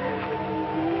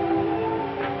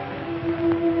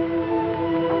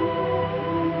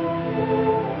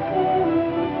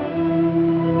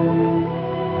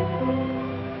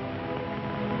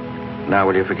 Now,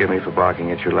 will you forgive me for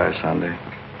barking at you last Sunday?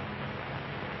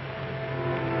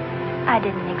 I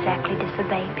didn't exactly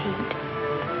disobey Pete.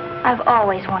 I've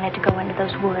always wanted to go into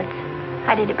those woods.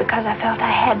 I did it because I felt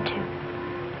I had to.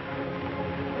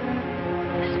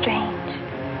 Strange.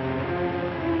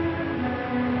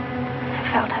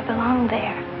 I felt I belonged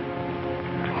there.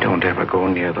 Don't ever go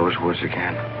near those woods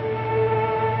again.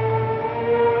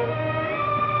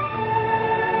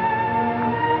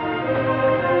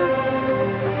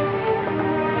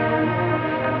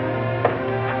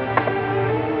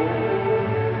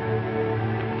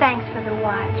 Thanks for the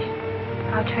watch.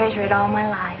 I'll treasure it all my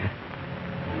life.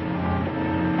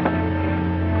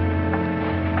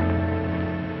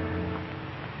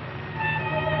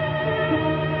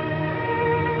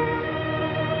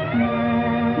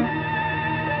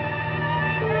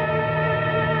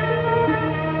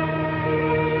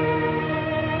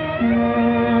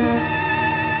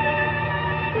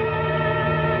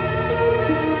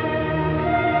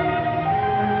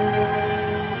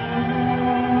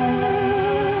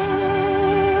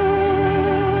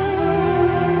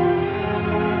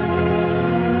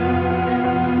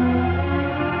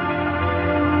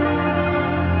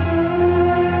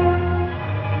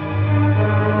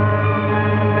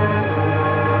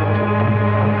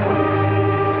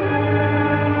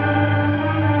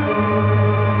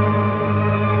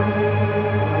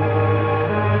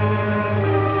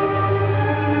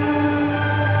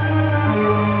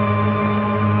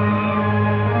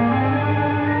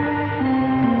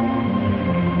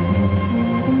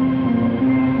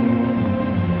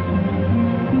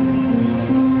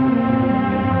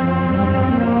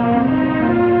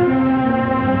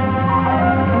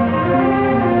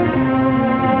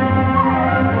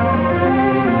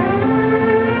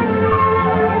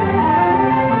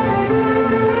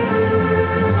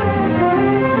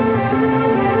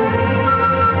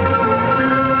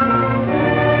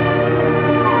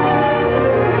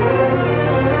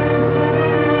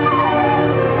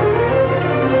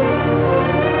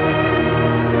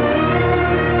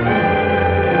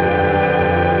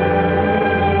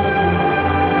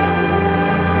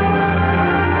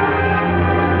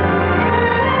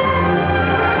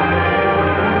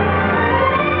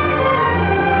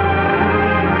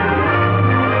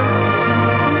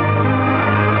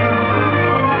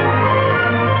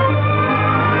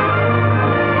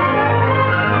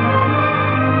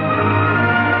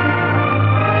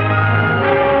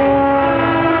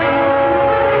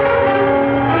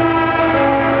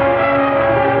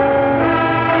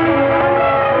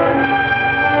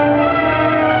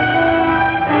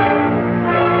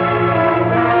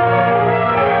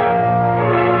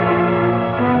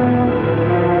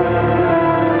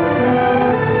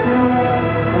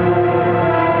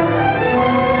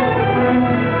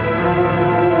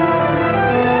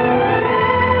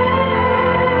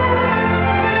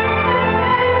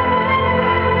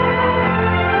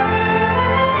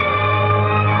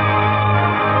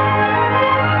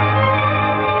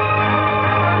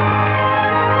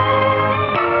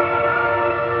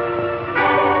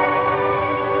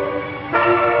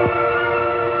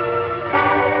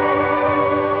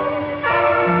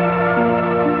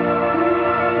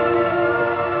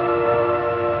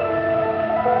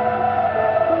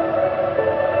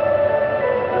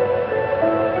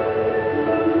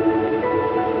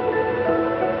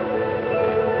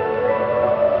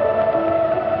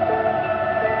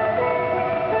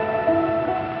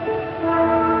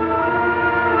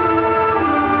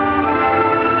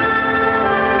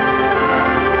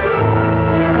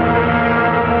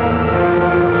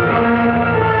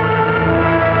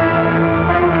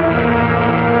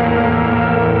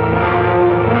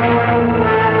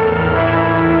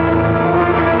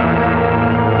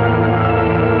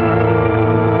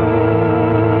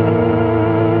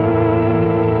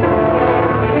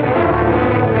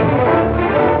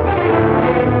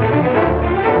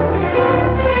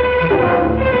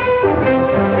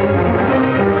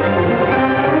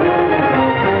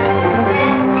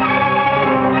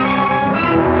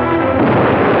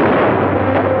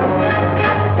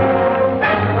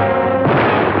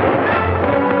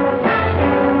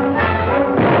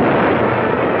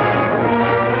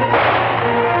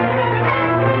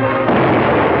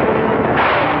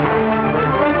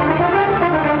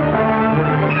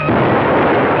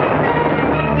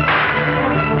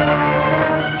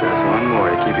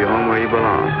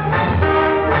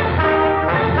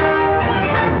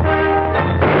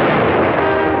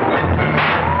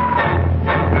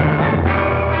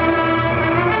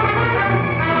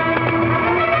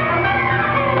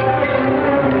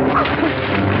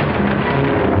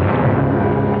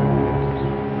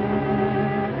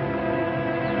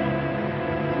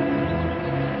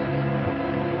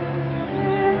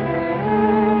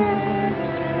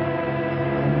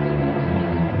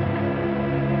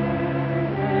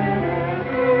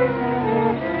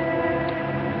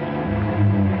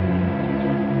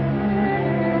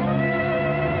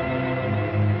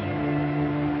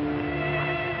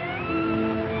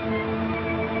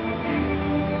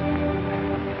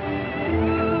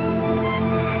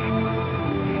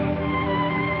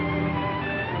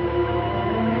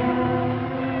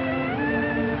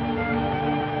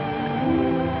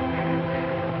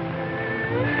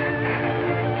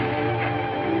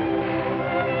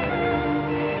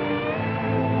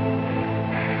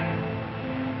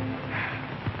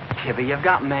 Tibby, you've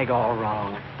got Meg all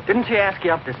wrong. Didn't she ask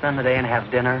you up to spend the day and have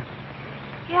dinner?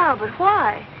 Yeah, but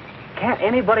why? Can't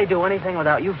anybody do anything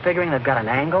without you figuring they've got an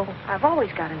angle? I've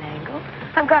always got an angle.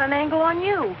 I've got an angle on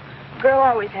you. A girl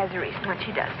always has a reason when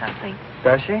she does something.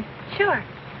 Does she? Sure.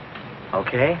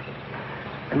 Okay.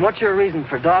 And what's your reason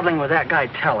for dawdling with that guy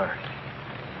Teller?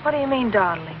 What do you mean,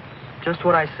 dawdling? Just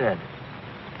what I said.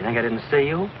 You think I didn't see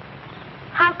you?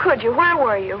 How could you? Where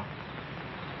were you?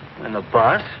 In the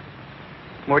bus?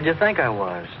 Where'd you think I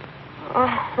was?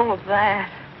 Oh,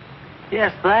 that.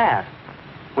 Yes, that.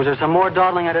 Was there some more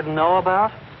dawdling I didn't know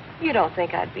about? You don't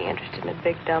think I'd be interested in a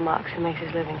big dumb ox who makes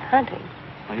his living hunting?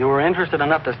 Well, you were interested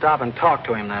enough to stop and talk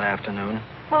to him that afternoon.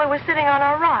 Well, he was sitting on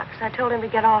our rocks. I told him to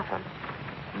get off them.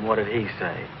 And what did he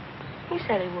say? He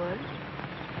said he would.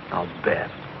 I'll bet.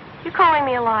 You calling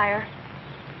me a liar?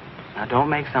 Now, don't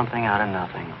make something out of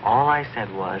nothing. All I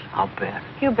said was, I'll bet.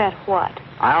 You bet what?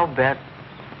 I'll bet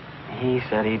he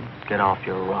said he'd get off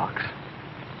your rocks.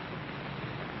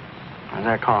 Is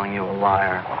that calling you a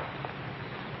liar?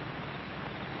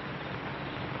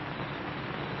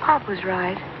 Pop was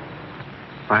right.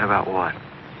 Right about what?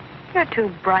 You're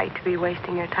too bright to be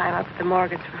wasting your time up at the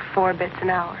Morgans for 4 bits an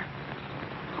hour.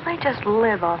 Well, they just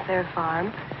live off their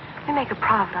farm. We make a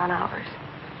profit on ours.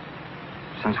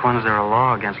 Since when is there a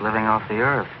law against living off the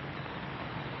earth?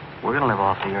 We're going to live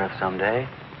off the earth someday.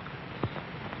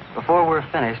 Before we're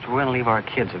finished, we're going to leave our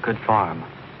kids a good farm.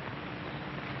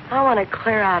 I want to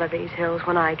clear out of these hills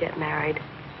when I get married.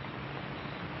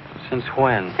 Since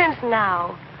when? Since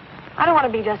now. I don't want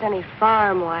to be just any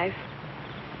farm wife.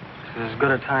 It's as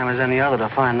good a time as any other to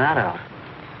find that out.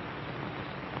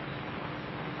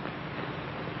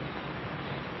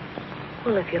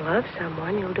 Well, if you love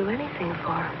someone, you'll do anything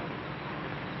for him.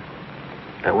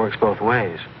 That works both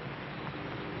ways.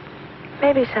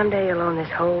 Maybe someday you'll own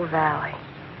this whole valley.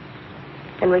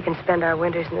 And we can spend our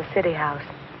winters in the city house.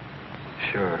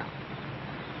 Sure.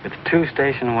 With 2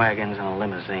 station wagons and a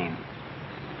limousine.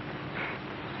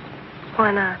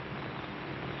 Why not?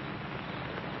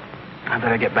 I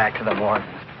better get back to the Morgans.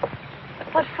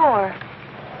 What for?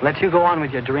 Let you go on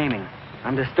with your dreaming.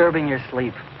 I'm disturbing your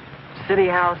sleep. City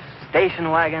house,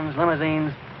 station wagons,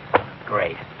 limousines.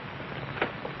 Great.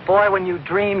 Boy, when you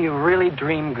dream, you really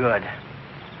dream good.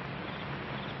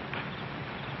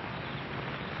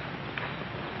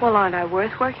 Well, aren't I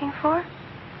worth working for?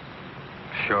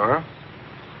 Sure.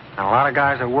 And a lot of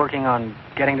guys are working on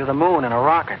getting to the moon in a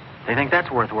rocket. They think that's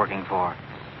worth working for.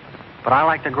 But I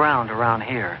like the ground around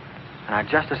here, and I'd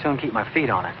just as soon keep my feet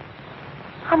on it.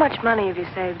 How much money have you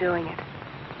saved doing it?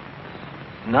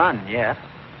 None yet.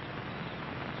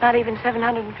 Not even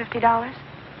 $750?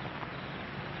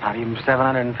 Not even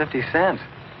 750 cents.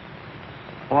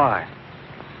 Why?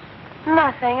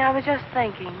 Nothing. I was just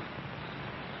thinking.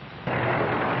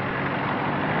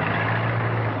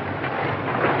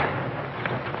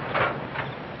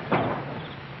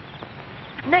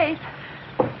 Nate,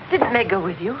 didn't Meg go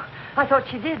with you? I thought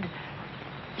she did.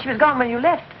 She was gone when you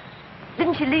left.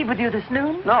 Didn't she leave with you this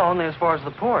noon? No, only as far as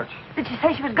the porch. Did she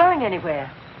say she was going anywhere?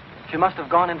 She must have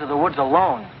gone into the woods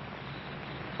alone.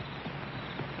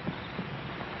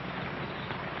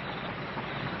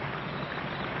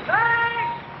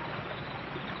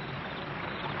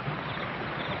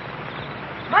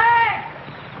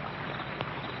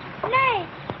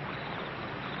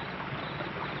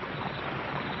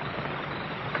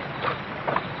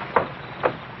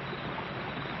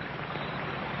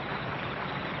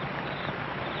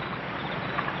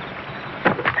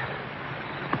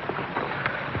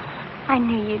 I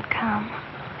knew you'd come.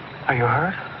 Are you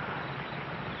hurt?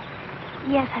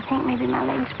 Yes, I think maybe my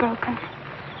leg's broken.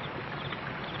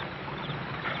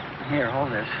 Here,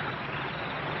 hold this.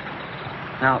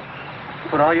 Now,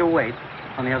 put all your weight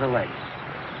on the other leg.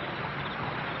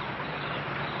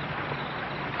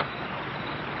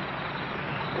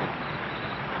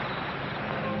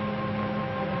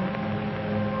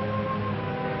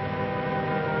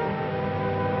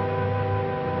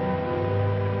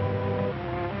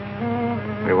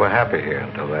 We were happy here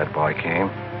until that boy came.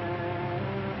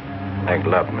 Meg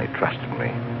loved me, trusted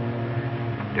me,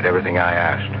 did everything I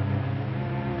asked.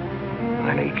 And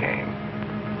then he came.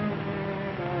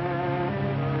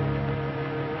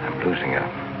 I'm losing her.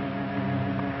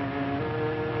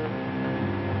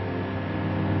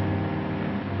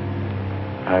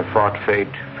 I fought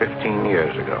fate 15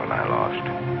 years ago and I lost.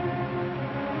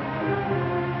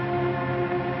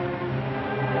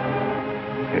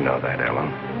 You know that,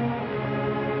 Ellen.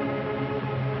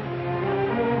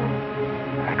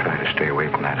 I tried to stay away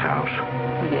from that house.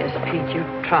 Yes, Pete, you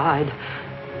tried.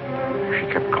 She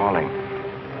kept calling.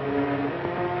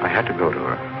 I had to go to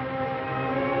her.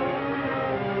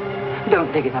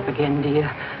 Don't dig it up again,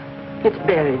 dear. It's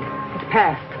buried. It's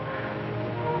past.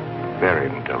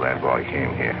 Buried until that boy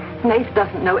came here. Nath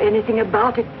doesn't know anything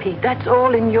about it, Pete. That's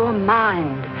all in your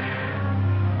mind.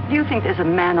 Do you think there's a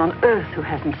man on earth who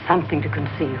hasn't something to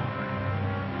conceal?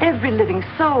 Every living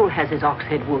soul has his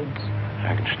Oxhead Woods.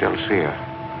 I can still see her.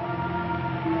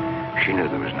 She knew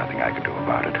there was nothing I could do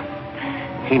about it.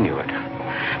 He knew it.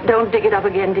 Don't dig it up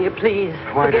again, dear, please.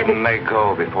 Why Forget didn't it. they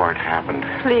go before it happened?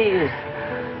 Please.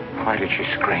 Why did she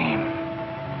scream?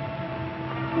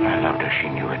 I loved her. She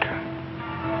knew it.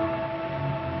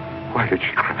 Why did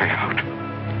she cry out?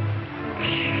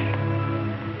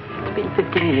 It's been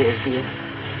 15 years, dear.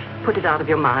 Put it out of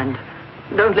your mind.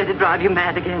 Don't let it drive you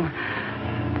mad again.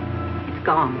 It's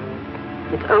gone.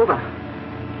 It's over.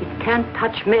 It can't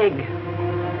touch Meg.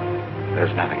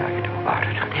 There's nothing I can do about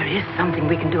it. There is something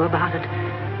we can do about it.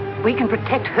 We can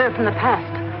protect her from the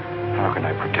past. How can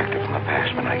I protect it from the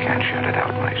past when I can't shut it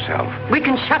out myself? We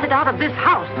can shut it out of this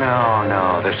house.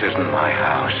 No, this isn't my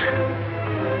house.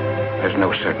 There's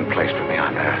no certain place for me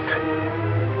on earth.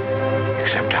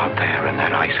 Except out there in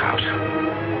that ice house.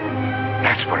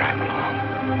 That's where I belong.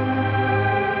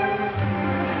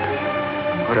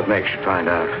 What if Meg should find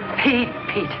out? Pete,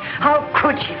 how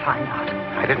could she find out?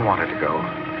 I didn't want her to go.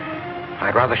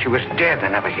 I'd rather she was dead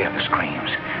than ever hear the screams.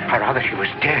 I'd rather she was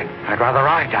dead. I'd rather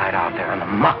I died out there in the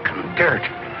muck and dirt.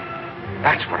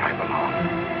 That's where I belong.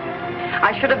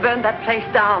 I should have burned that place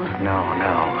down. No.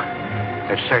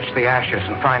 Let's search the ashes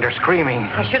and find her screaming.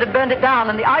 I should have burned it down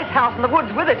and the ice house and the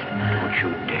woods with it. Don't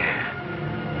you dare.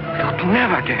 You'd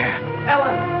never dare.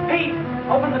 Ellen, Pete,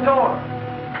 open the door.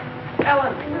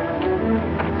 Ellen.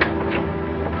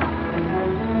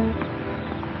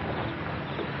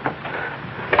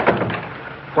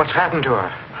 What's happened to her?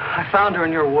 I found her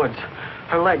in your woods.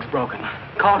 Her leg's broken.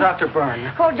 Call Dr.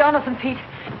 Byrne. Call Jonathan, Pete.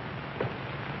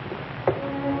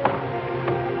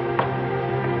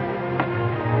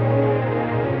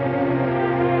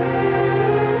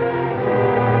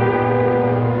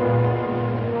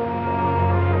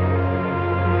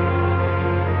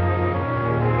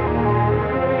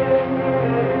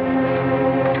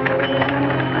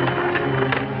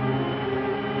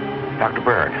 Dr.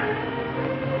 Byrne.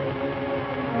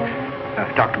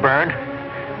 Dr. Byrne,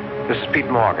 this is Pete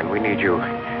Morgan. We need you.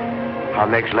 Our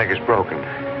Meg's leg is broken.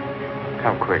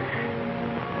 Come quick.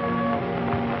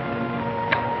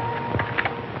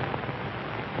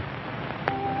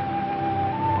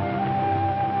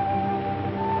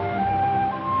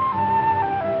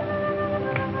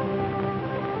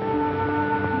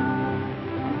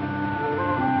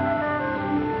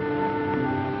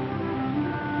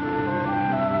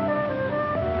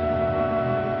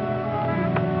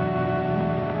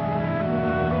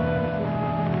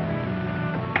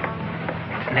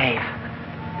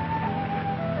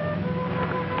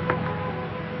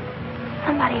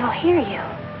 Somebody will hear you.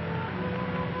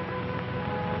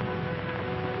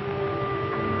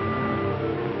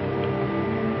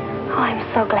 Oh, I'm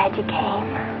so glad you came.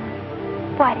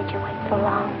 Why did you wait so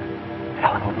long?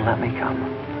 Ellen wouldn't let me come.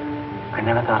 I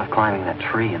never thought of climbing that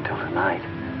tree until tonight.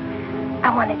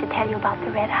 I wanted to tell you about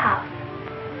the red house.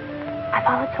 I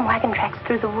followed some wagon tracks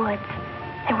through the woods.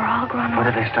 They were all grown Where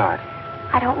up. did they start?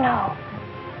 I don't know.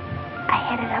 I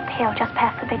headed uphill just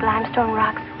past the big limestone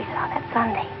rocks we saw that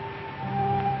Sunday.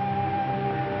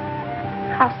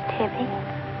 How's Tibby?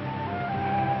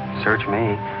 Search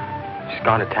me. She's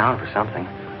gone to town for something.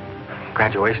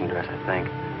 Graduation dress, I think.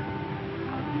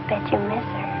 Bet you miss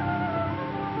her.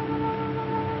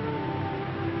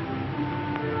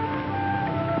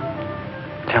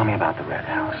 Tell me about the red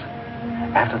house.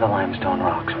 After the limestone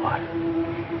rocks, what?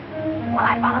 Well,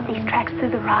 I followed these tracks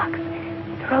through the rocks.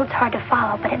 The road's hard to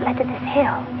follow, but it led to this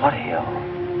hill. What hill?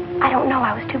 I don't know.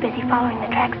 I was too busy following the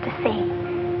tracks to see.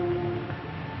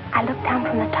 I looked down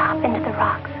from the top into the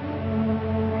rocks.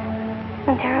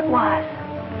 And there it was.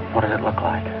 What did it look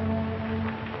like?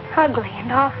 Ugly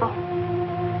and awful.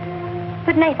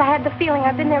 But, Nath, I had the feeling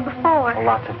I've been there before. Well,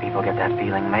 lots of people get that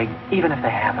feeling, Meg, even if they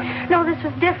haven't. No, this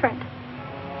was different.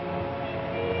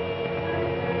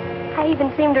 I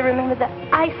even seem to remember the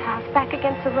ice house back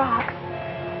against the rocks.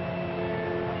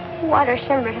 Water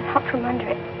shimmered out from under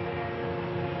it.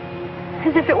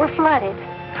 As if it were flooded.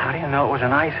 How do you know it was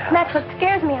an ice house? That's what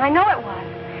scares me. I know it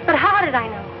was. But how did I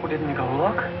know? Well, didn't you go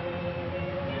look?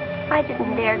 I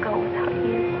didn't dare go without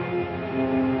you.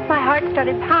 My heart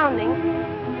started pounding.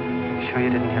 Sure you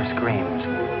didn't hear screams?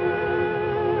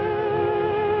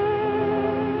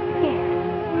 Yes.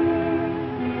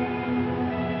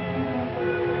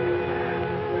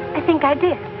 I think I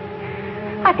did.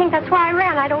 I think that's why I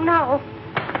ran. I don't know.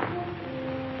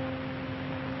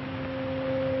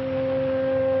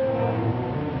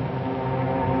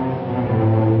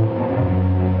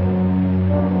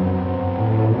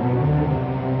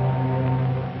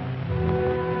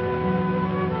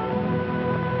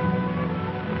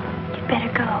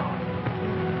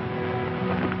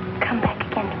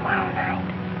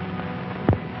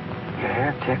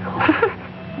 tickle.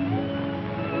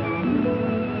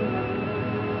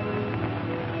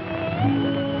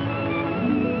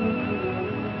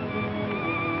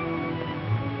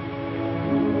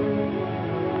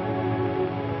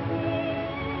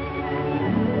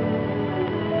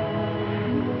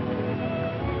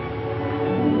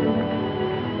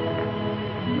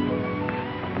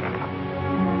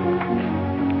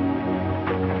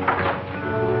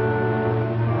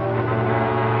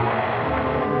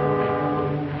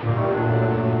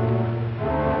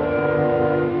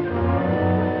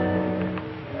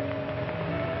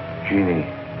 Jeannie.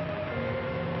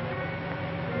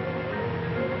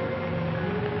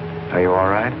 Are you all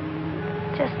right?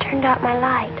 Just turned out my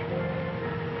light.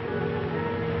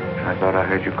 I thought I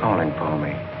heard you calling for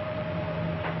me.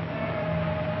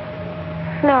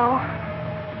 No,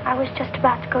 I was just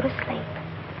about to go to sleep.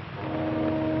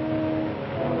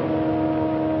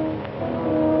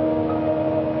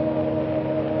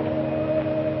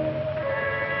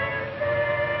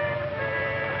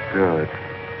 Good.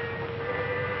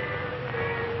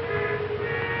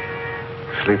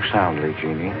 Sleep soundly,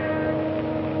 Jeannie.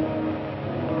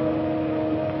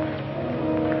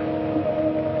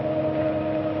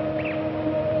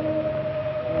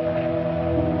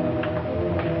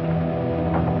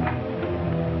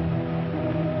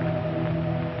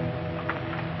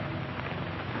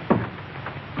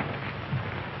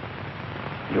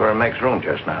 You were in Meg's room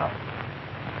just now.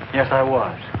 Yes, I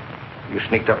was. You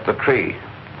sneaked up the tree.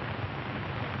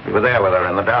 You were there with her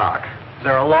in the dark. Is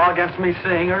there a law against me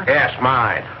seeing her? Yes,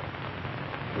 mine.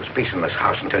 There was peace in this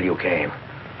house until you came.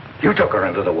 You took her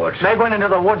into the woods. Meg went into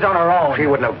the woods on her own. She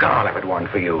wouldn't have gone if it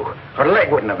weren't for you. Her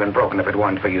leg wouldn't have been broken if it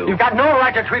weren't for you. You've got no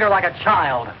right to treat her like a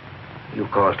child. You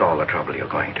caused all the trouble you're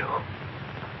going to.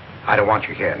 I don't want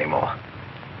you here anymore.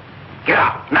 Get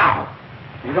out, now.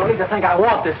 You don't need to think I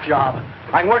want this job.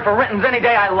 I can work for Renton's any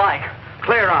day I like.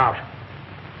 Clear out.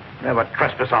 Never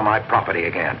trespass on my property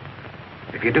again.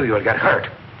 If you do, you'll get hurt.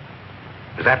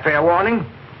 Is that fair warning?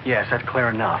 Yes, that's clear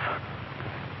enough.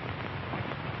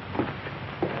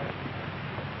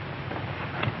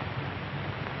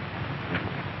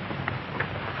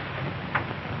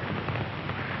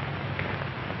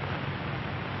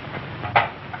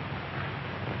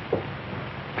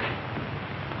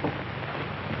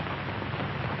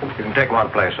 You can take one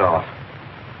place off.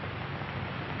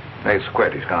 Nate's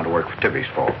quit. He's gone to work for Tibby's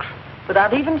folks.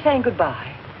 Without even saying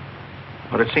goodbye.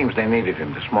 But it seems they needed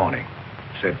him this morning.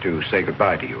 Said to say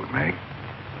goodbye to you, Meg.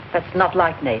 That's not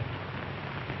like Nate.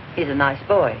 He's a nice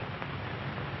boy.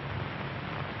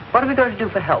 What are we going to do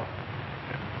for help?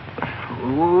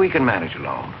 We can manage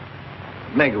alone.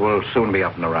 Meg will soon be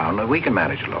up and around. We can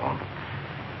manage alone.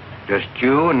 Just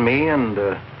you and me and,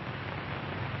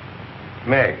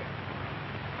 Meg.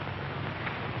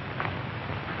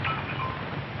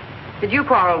 Did you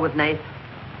quarrel with Nate?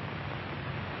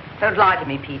 Don't lie to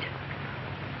me, Pete.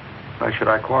 Why should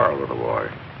I quarrel with the boy?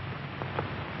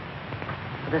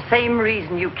 For the same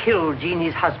reason you killed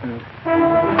Jeannie's husband.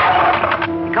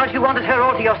 Because you wanted her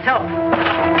all to yourself.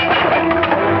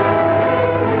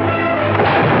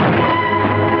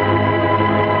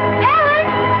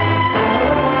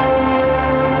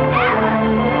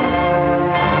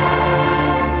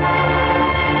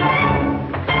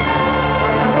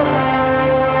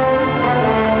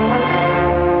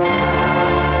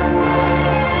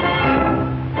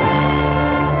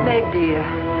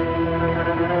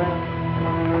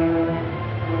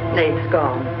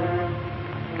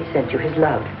 Sent you his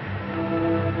love.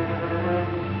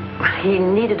 He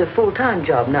needed a full-time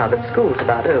job now that school's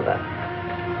about over.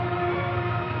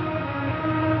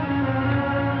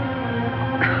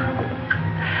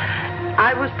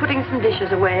 I was putting some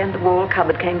dishes away and the wall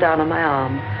cupboard came down on my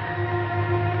arm.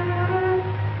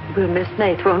 We'll miss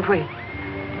Nate, won't we?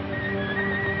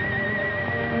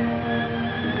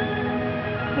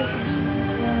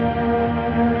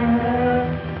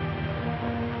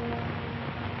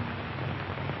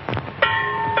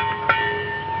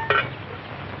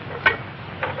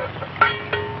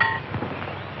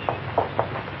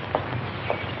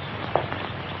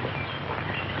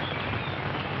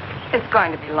 It's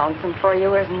going to be lonesome for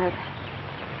you, isn't it?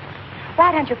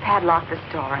 Why don't you padlock the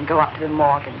store and go up to the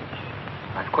Morgan?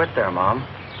 I've quit there, Mom.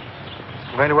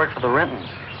 I'm going to work for the Rentons.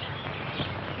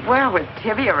 Well, with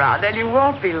Tibby around, then you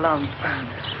won't be lonesome.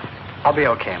 I'll be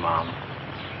okay, Mom.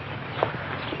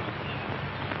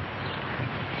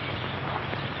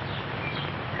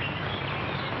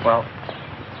 Well,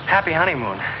 happy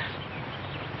honeymoon.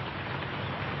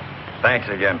 Thanks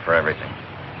again for everything.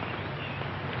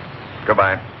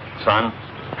 Goodbye, son.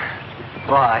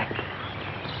 Bye.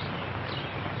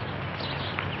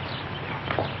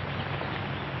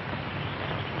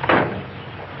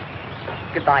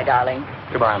 Goodbye, darling.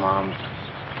 Goodbye, Mom.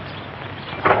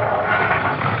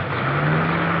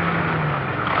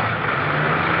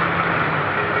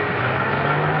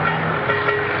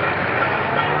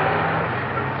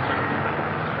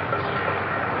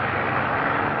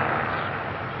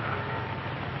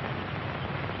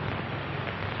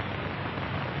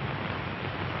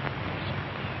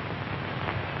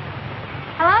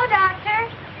 Hello, Doctor.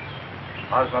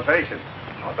 How's my patient?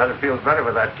 I'll bet it feels better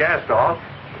with that cast off.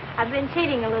 I've been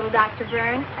cheating a little, Dr.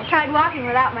 Byrne. I tried walking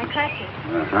without my crutches.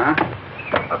 Uh-huh.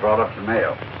 I brought up the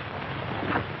mail.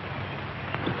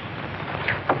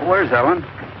 Where's Ellen?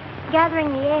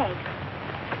 Gathering the eggs.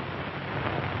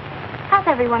 How's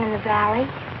everyone in the valley?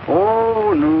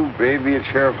 Oh, new baby at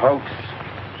Sheriff Hoke's.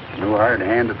 New hired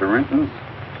hand at the Rintons.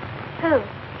 Who?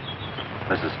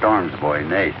 Mrs. Storm's boy,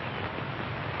 Nate.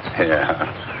 Yeah.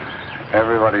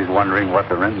 Everybody's wondering what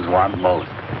the Rintons want most.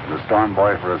 The Storm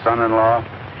boy for a son-in-law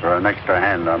or an extra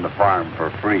hand on the farm for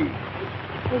free.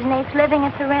 Is Nate living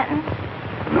at the Rentons?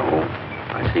 No.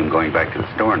 I see him going back to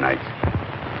the store nights.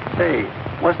 Say,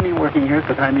 wasn't he working here at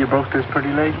the time you broke this pretty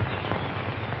leg?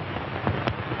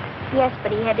 Yes,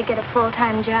 but he had to get a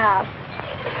full-time job.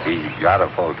 He's got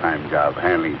a full-time job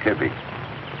handling Tippy.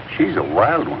 She's a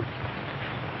wild one.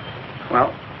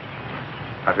 Well,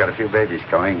 I've got a few babies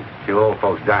coming, a few old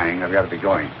folks dying. I've got to be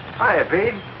going. Hiya,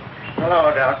 Pete.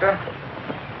 Hello, Doctor.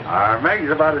 Our Meg's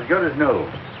about as good as new.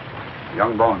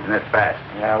 Young bones knit fast.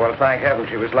 Yeah, well, thank heaven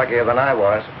she was luckier than I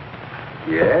was.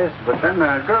 Yes, but then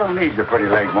a girl needs a pretty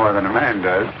leg more than a man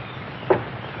does.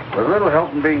 With a little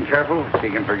help and being careful, she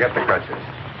can forget the crutches.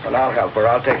 Well, I'll help her.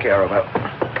 I'll take care of her.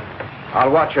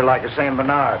 I'll watch her like a St.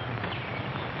 Bernard.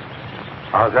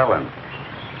 How's Ellen?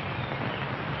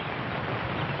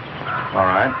 All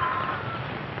right.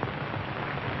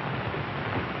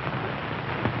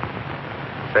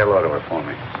 Say hello to her for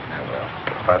me. I will.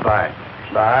 Bye-bye.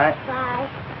 Bye. Bye.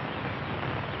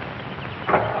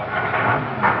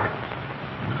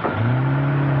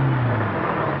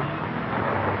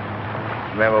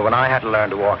 Remember when I had to learn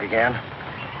to walk again?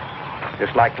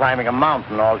 Just like climbing a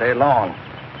mountain all day long.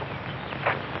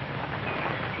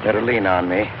 Better lean on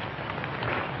me.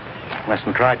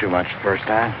 Mustn't try too much the first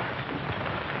time.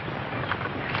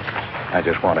 I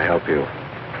just want to help you.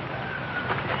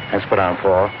 That's what I'm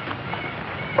for.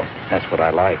 That's what I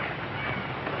like.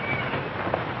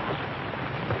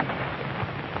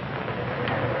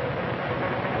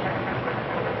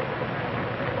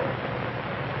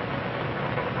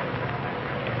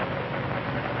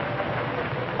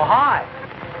 Oh, hi.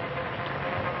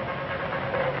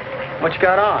 What you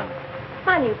got on?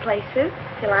 My new play suit.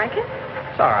 You like it?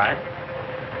 It's all right.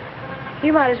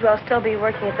 You might as well still be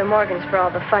working at the Morgans for all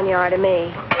the fun you are to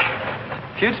me.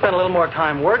 If you'd spent a little more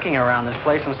time working around this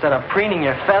place instead of preening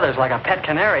your feathers like a pet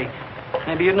canary,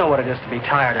 maybe you'd know what it is to be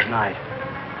tired at night.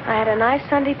 I had a nice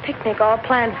Sunday picnic all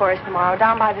planned for us tomorrow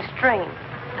down by the stream.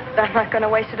 But I'm not going to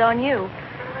waste it on you.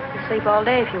 You sleep all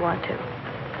day if you want to.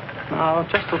 No,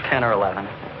 just till 10 or 11.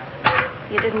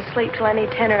 You didn't sleep till any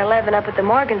 10 or 11 up at the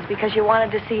Morgans because you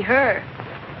wanted to see her.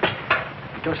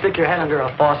 Don't stick your head under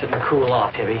a faucet and cool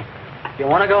off, Tibby. If you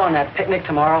want to go on that picnic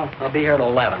tomorrow, I'll be here at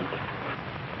 11.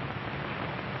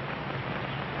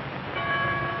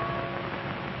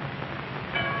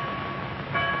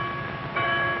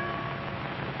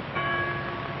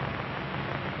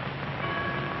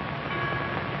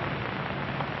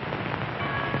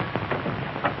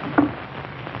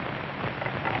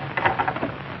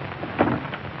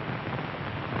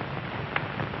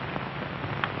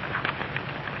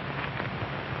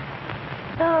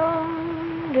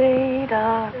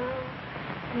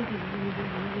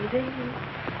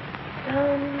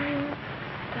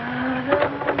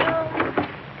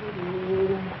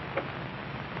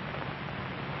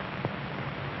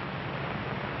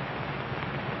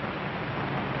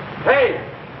 Hey!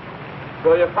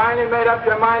 So you finally made up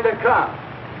your mind to come?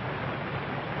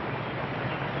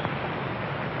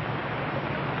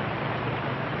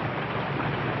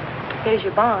 Here's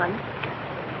your bond.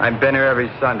 I've been here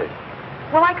every Sunday.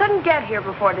 Well, I couldn't get here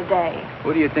before today.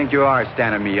 Who do you think you are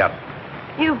standing me up?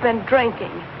 You've been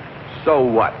drinking. So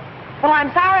what? Well,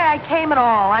 I'm sorry I came at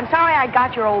all. I'm sorry I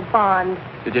got your old bond.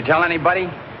 Did you tell anybody?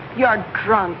 You're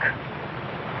drunk.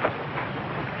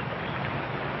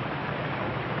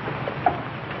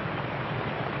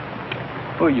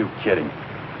 Who are you kidding?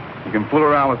 You can fool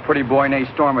around with pretty boy Nate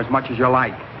Storm as much as you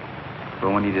like.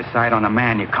 But when you decide on a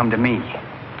man, you come to me.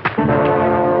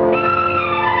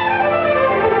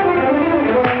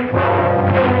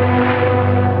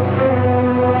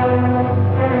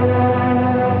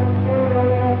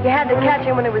 You had to catch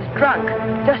him when he was drunk.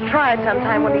 Just try it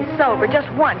sometime when he's sober.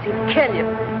 Just once, he'd kill you.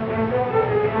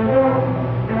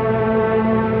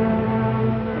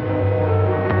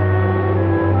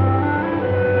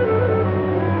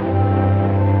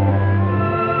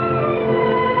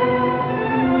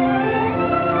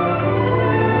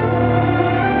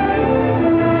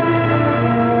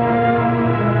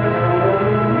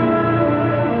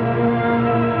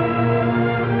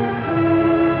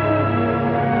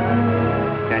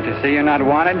 See you're not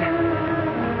wanted?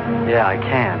 Yeah, I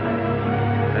can.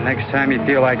 The next time you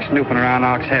feel like snooping around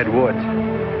Oxhead Woods,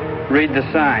 read the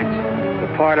signs. The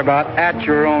part about at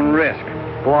your own risk.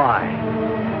 Why?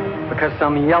 Because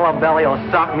some yellow belly will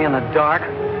sock me in the dark?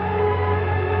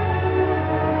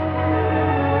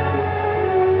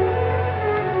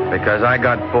 Because I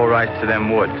got full rights to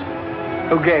them woods.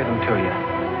 Who gave them to you?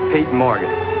 Pete Morgan.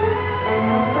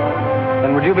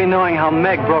 Then would you be knowing how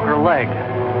Meg broke her leg?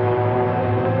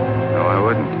 No, I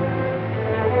wouldn't.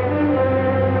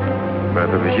 But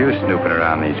if it was you snooping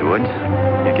around these woods,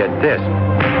 you'd get this.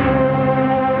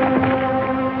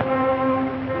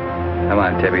 Come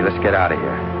on, Tibby, let's get out of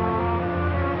here.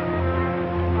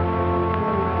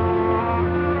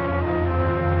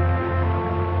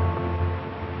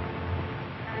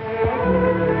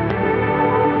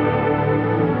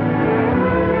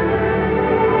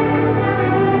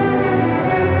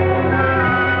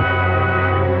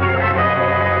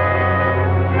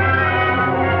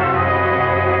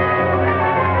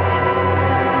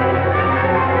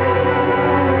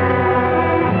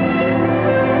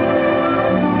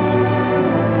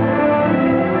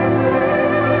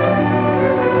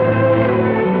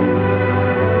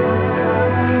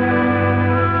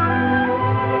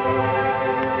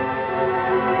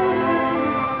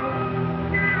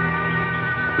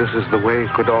 This is the way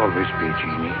it could always be,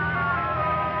 Jeannie.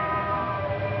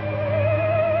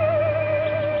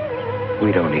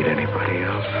 We don't need anybody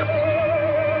else.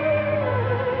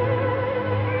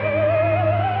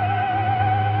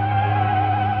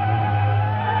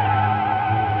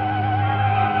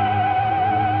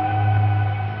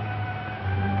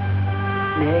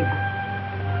 Meg.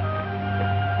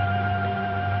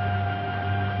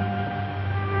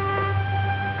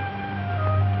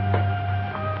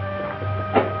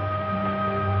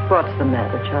 What's the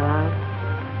matter, child?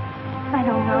 I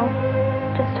don't know.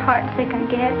 Just heartsick, I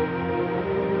guess.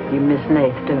 You miss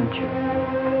Nath, don't you?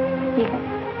 Yes.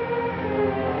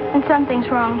 And something's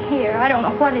wrong here. I don't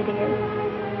know what it is.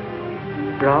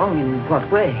 Wrong in what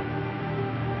way?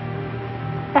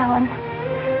 Ellen,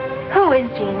 who is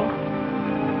Jeannie?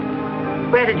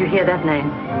 Where did you hear that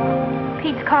name?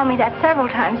 Pete's called me that several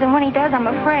times, and when he does, I'm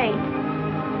afraid.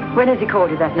 When has he called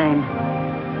you that name?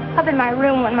 Up in my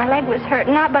room when my leg was hurt,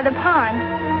 not by the pond.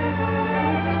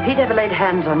 Has Pete ever laid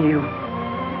hands on you?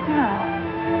 No.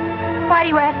 Why do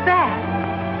you ask that?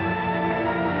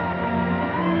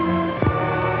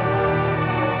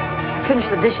 Finish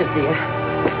the dishes, dear.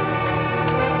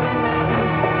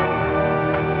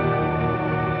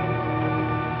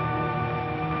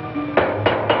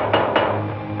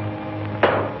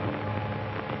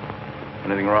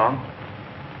 Anything wrong?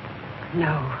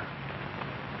 No.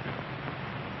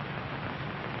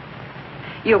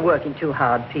 You're working too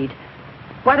hard, Pete.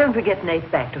 Why don't we get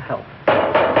Nate back to help?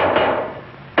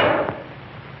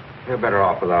 You're better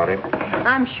off without him.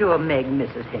 I'm sure Meg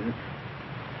misses him.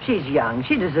 She's young.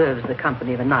 She deserves the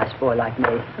company of a nice boy like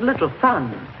Nate. A little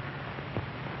fun.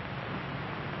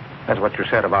 That's what you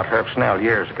said about Herb Snell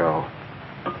years ago.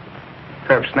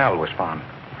 Herb Snell was fun,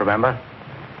 remember?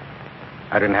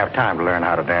 I didn't have time to learn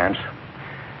how to dance.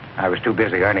 I was too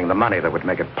busy earning the money that would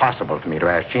make it possible for me to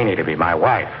ask Jeannie to be my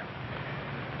wife.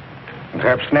 And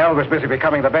Herb Snell was busy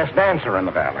becoming the best dancer in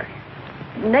the valley.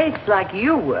 Nate's like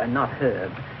you were, not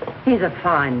Herb. He's a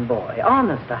fine boy,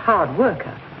 honest, a hard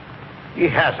worker. He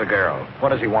has a girl. What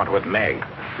does he want with Meg?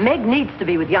 Meg needs to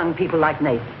be with young people like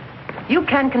Nate. You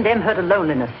can't condemn her to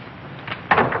loneliness.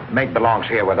 Meg belongs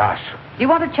here with us. Do you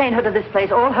want to chain her to this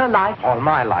place all her life? All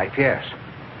my life, yes.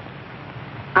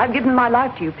 I've given my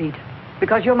life to you, Pete,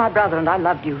 because you're my brother and I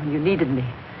loved you and you needed me.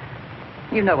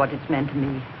 You know what it's meant to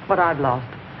me, what I've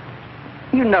lost.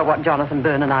 You know what Jonathan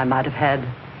Byrne and I might have had.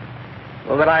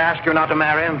 Well, did I ask you not to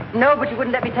marry him? No, but you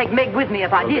wouldn't let me take Meg with me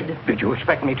if I did. Did you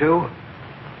expect me to?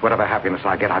 Whatever happiness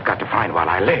I get, I've got to find while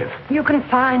I live. You can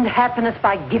find happiness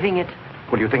by giving it.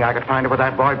 Well, you think I could find it with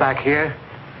that boy back here?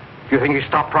 Do you think he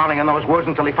stopped prowling in those woods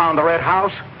until he found the red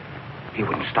house? He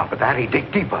wouldn't stop at that. He'd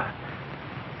dig deeper.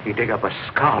 He'd dig up a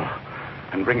skull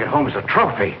and bring it home as a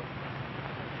trophy.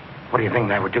 What do you think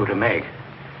that would do to Meg?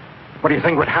 What do you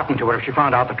think would happen to her if she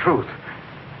found out the truth?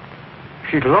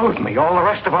 She'd loathe me all the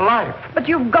rest of her life. But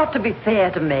you've got to be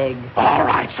fair to Meg. All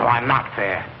right, so I'm not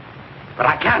fair. But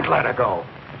I can't let her go.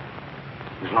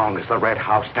 As long as the red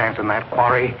house stands in that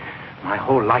quarry, my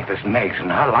whole life is Meg's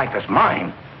and her life is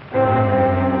mine.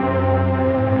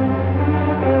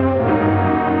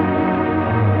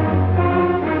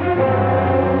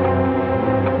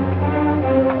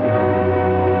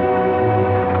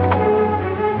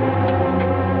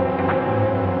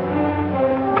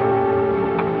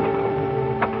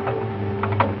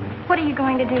 What are you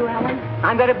going to do, Ellen?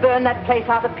 I'm going to burn that place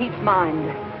out of Pete's mind.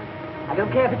 I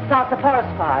don't care if it starts a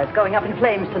forest fire. It's going up in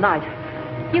flames tonight.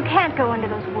 You can't go into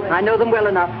those woods. I know them well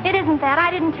enough. It isn't that. I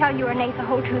didn't tell you or Nate the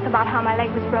whole truth about how my leg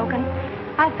was broken.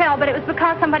 I fell, but it was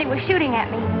because somebody was shooting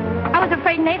at me. I was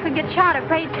afraid Nate would get shot,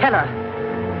 afraid... Tell her.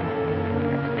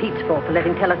 That's Pete's fault for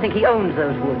letting Teller think he owns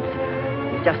those woods.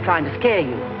 He's just trying to scare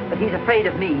you, but he's afraid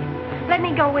of me. Let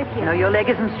me go with you. No, your leg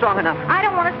isn't strong enough. I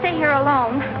don't want to stay here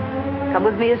alone. Come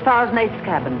with me as far as Nate's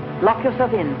cabin. Lock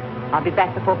yourself in. I'll be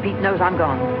back before Pete knows I'm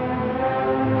gone.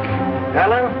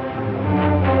 Ellen?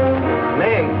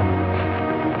 Meg?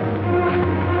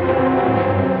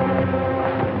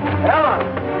 Ellen!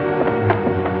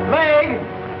 Meg!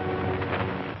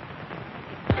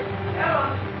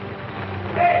 Ellen!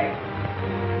 Meg!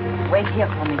 Wait here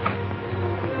for me.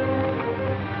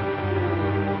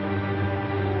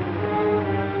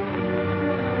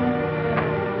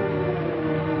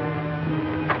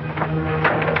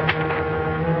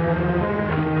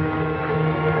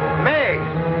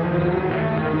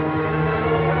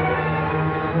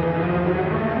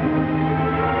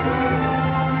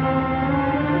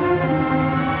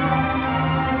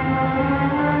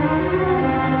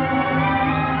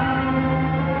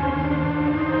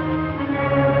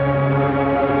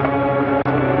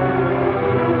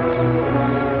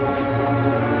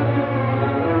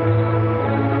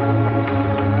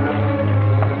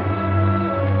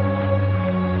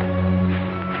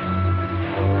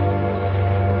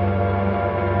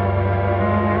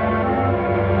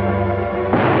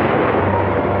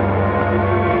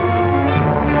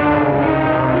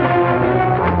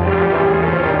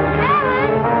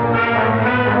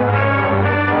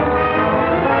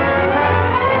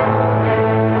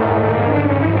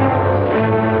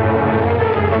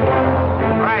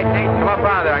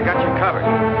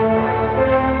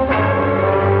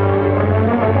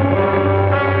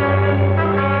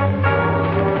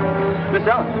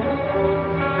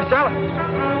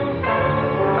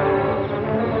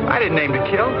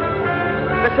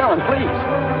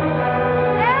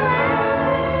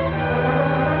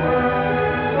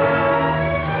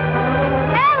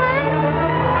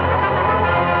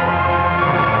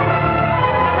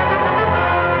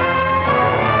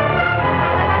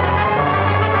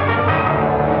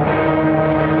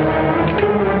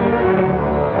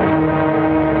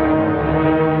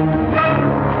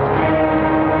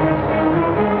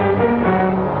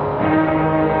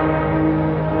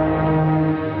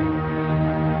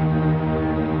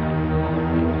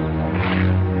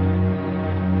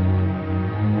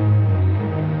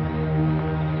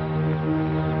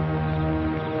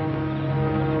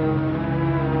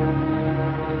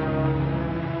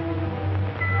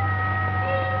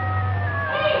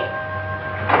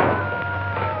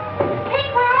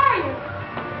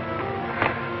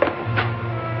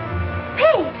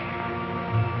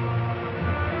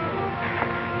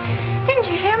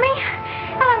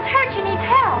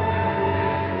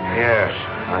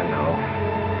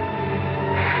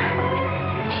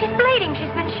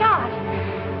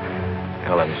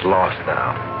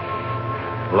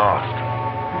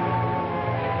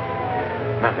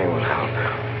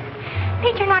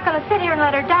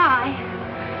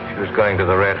 Going to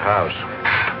the red house.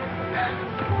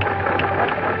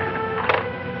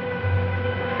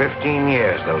 15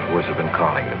 years those woods have been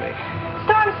calling to me.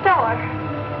 Storm Stower.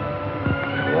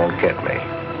 It won't get me.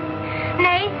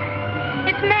 Nate,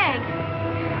 it's Meg.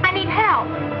 I need help.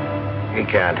 He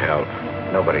can't help.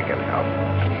 Nobody can help.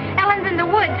 Ellen's in the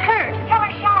woods, hurt.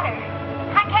 Teller shot her.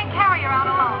 I can't carry her out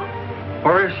alone.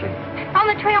 Where is she? On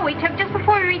the trail we took just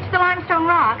before we reached the limestone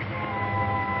rocks.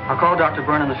 I'll call Dr.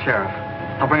 Byrne and the sheriff.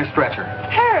 I'll bring a stretcher.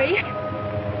 Hurry.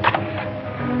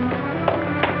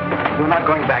 You're not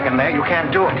going back in there. You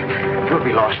can't do it. You'll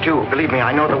be lost, too. Believe me,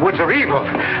 I know the woods are evil.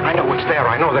 I know what's there.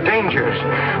 I know the dangers.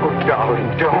 Oh,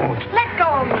 darling, don't. Let go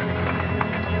of me.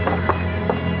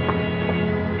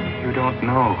 You don't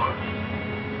know.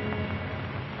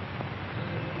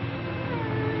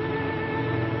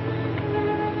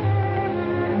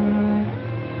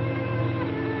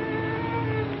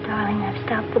 Darling, I've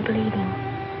stopped the bleeding.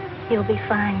 You'll be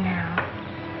fine now.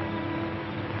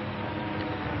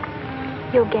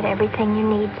 You'll get everything you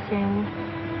need soon.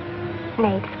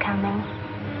 Nate's coming.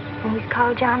 And he's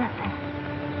called Jonathan.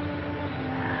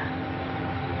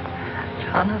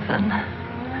 Jonathan.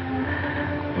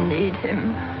 Need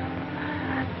him.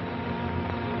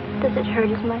 Does it hurt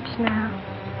as much now?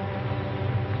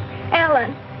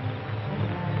 Ellen.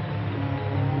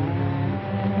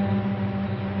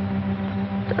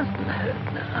 Doesn't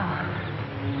hurt now.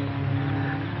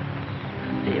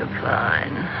 You're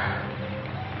fine.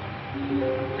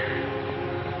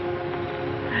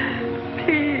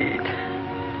 Pete.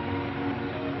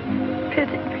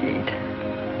 Pity Pete.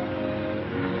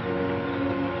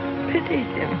 Pity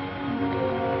him.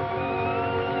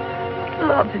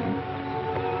 Love him.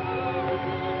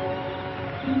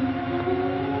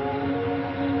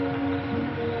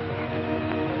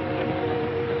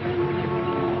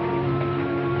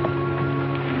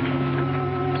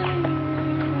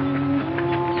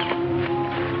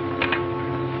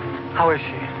 How is she?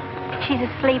 She's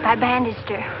asleep. I bandaged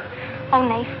her. Oh,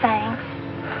 Nath, thanks.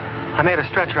 I made a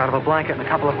stretcher out of a blanket and a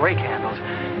couple of rake handles.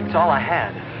 It's all I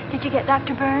had. Did you get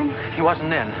Dr. Byrne? He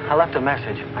wasn't in. I left a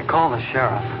message. I called the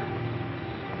sheriff.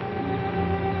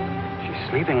 She's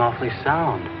sleeping awfully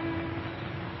sound.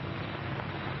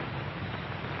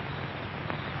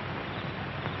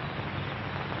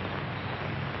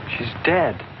 She's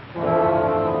dead.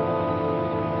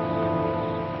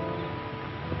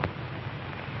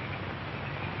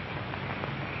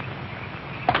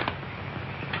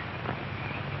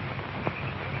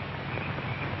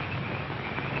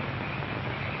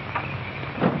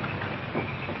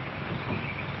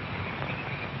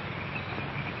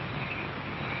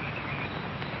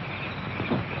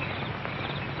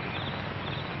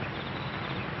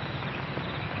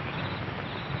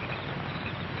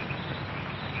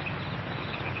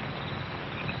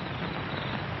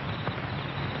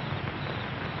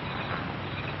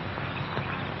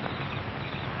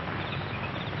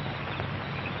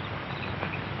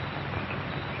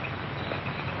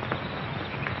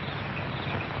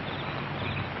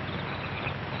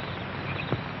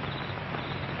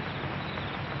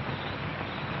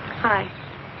 Hi.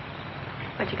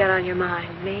 What you got on your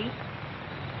mind? Me?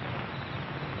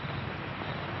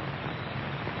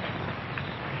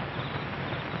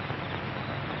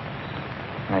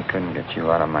 I couldn't get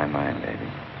you out of my mind,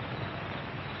 baby.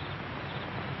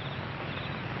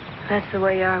 That's the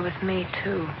way you are with me,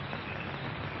 too.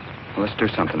 Well, let's do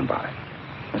something about it.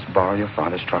 Let's borrow your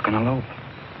father's truck and elope.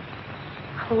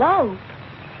 Elope?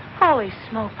 Holy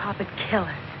smoke, Pop, it'd kill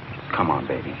us. Come on,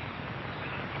 baby.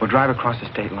 We'll drive across the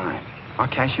state line. I'll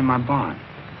cash in my bond.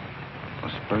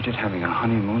 We'll splurge it having a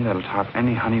honeymoon that'll top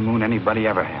any honeymoon anybody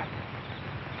ever had.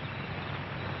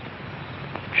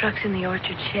 Truck's in the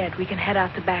orchard shed. We can head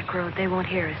out the back road. They won't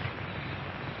hear us.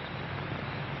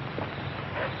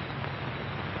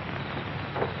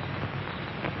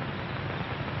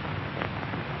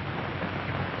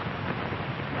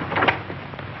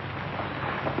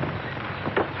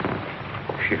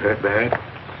 She hurt bad?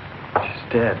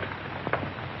 She's dead.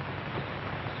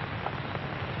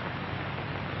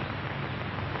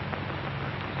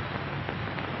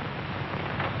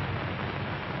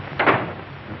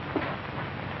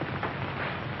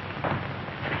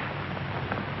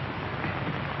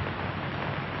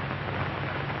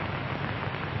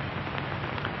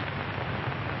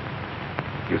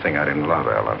 You think I didn't love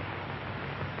Ellen?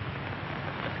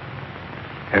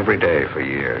 Every day for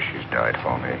years she's died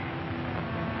for me.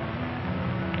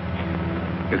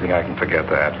 You think I can forget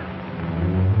that?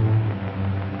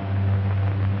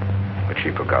 But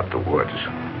she forgot the woods.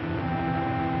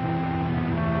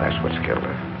 That's what's killed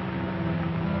her.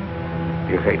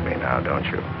 You hate me now, don't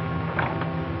you?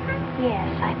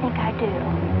 Yes, I think I do.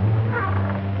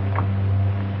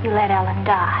 You let Ellen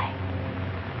die.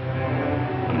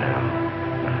 No.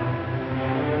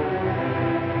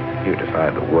 You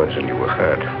defied the woods and you were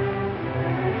hurt.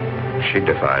 She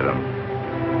defied them.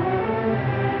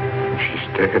 She's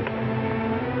dead.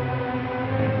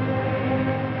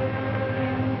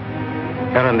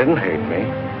 Ellen didn't hate me.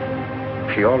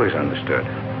 She always understood.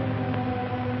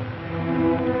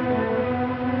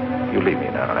 You leave me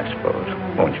now, I suppose,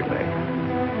 won't you, Meg?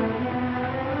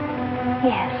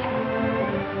 Yes.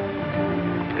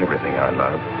 Everything I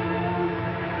love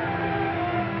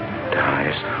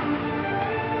dies.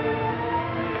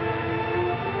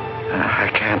 I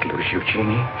can't lose you,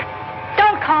 Jeannie.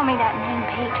 Don't call me that name,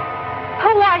 Pete.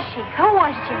 Who was she? Who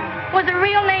was Jeannie? Was her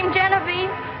real name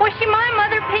Genevieve? Was she my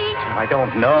mother, Pete? I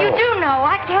don't know. You do know.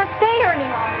 I can't stay here any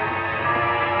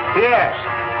longer. Yes.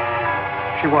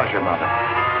 She was your mother.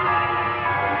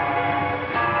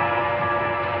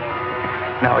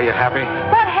 Now, are you happy?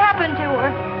 What happened to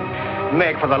her?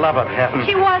 Meg, for the love of heaven.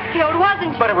 She was killed,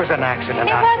 wasn't she? But it was an accident.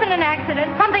 It wasn't an accident.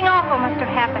 Something awful must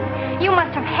have happened. You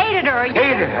must have hated her.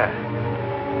 Hated her?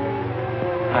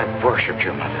 I've worshipped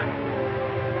your mother.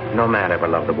 No man ever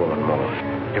loved a woman more.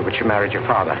 But you married your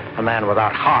father, a man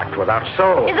without heart, without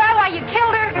soul. Is that why you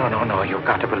killed her? No, you've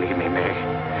got to believe me, Meg.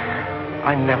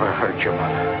 I never hurt your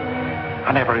mother.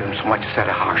 I never even so much said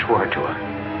a harsh word to her.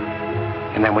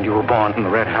 And then when you were born in the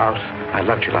red house, I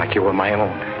loved you like you were my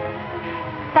own.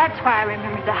 That's why I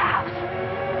remembered the house.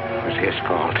 It was his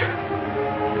fault.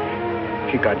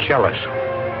 He got jealous.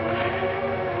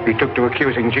 He took to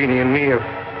accusing Jeannie and me of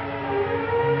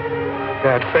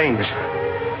bad things.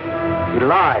 He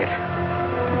lied.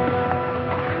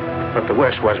 But the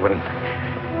worst was when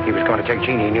he was going to take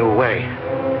Jeannie and you away.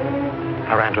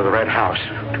 I ran to the red house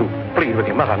to plead with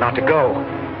your mother not to go.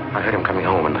 I heard him coming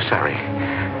home in the surrey.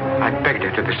 I begged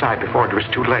her to decide before it was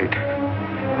too late.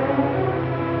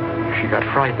 She got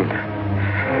frightened.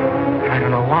 I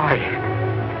don't know why.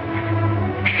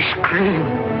 She screamed.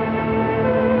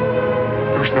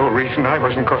 There was no reason I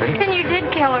wasn't going. Then you did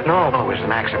kill her. No, it was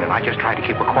an accident. I just tried to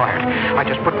keep her quiet. I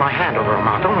just put my hand over her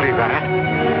mouth. Only that.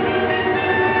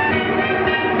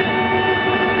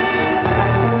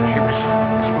 She was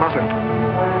smothered.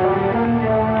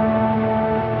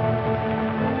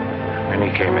 Then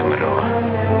he came in the door.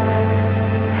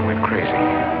 I went crazy.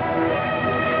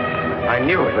 I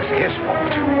knew it was his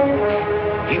fault.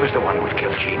 He was the one who had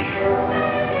killed Jeannie.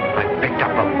 I picked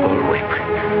up a bullwhip,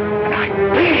 and I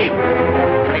beat him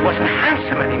until he wasn't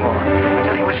handsome anymore,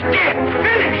 until he was dead,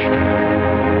 finished.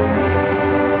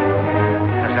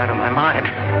 I was out of my mind.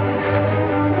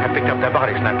 I picked up their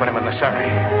bodies and I put them in the surrey.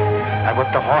 I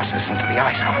whipped the horses into the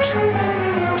ice house.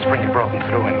 It was pretty broken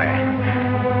through in there.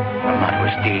 The mud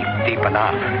was deep, deep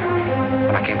enough.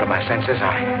 When I came to my senses,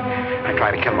 I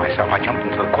tried to kill myself. I jumped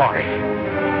into the quarry.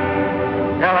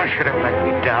 Ella should have let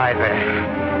me die there.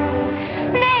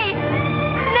 Nate!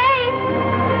 Nate!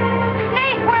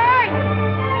 Nate, where are you?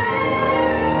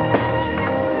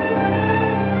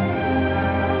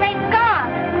 Nate's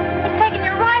gone. He's taken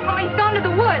your rifle. He's gone to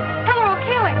the woods. Heller will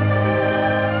kill him.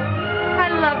 I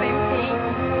love him, Pete.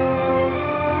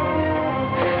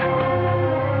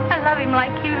 I love him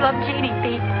like you love Jeannie,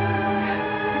 Pete.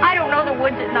 I don't know the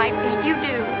woods at night, Pete. You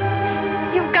do.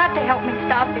 You've got to help me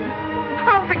stop him.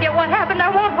 I'll forget what happened. I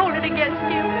won't hold it against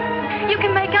you. You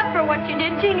can make up for what you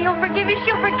did. Jeannie will forgive you.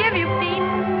 She'll forgive you, Pete.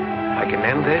 I can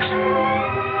end this.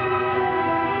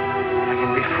 I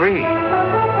can be free.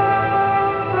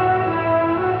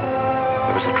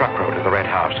 There was a truck road to the red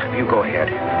house. You go ahead.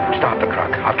 Stop the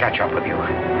truck. I'll catch up with you.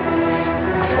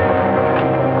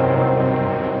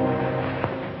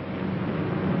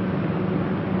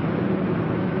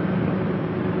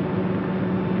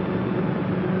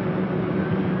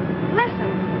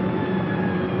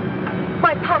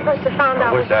 Must have found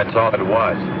out. I wish that's all it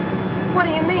was. What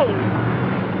do you mean?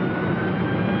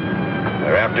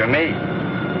 They're after me.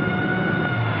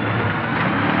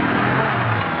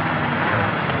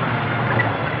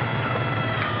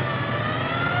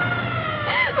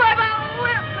 My mom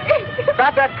whipped me.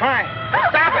 Stop that crying.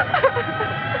 Stop it.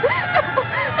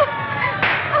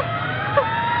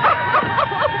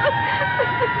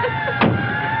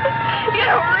 You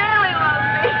don't really love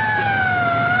me.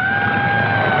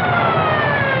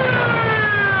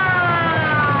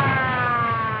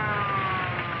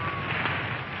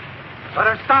 Let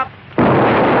her stop.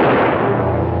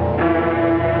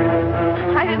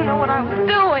 I didn't know what I was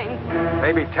doing.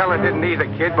 Maybe Teller didn't either,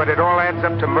 kid, but it all adds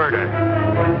up to murder.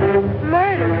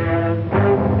 Murder.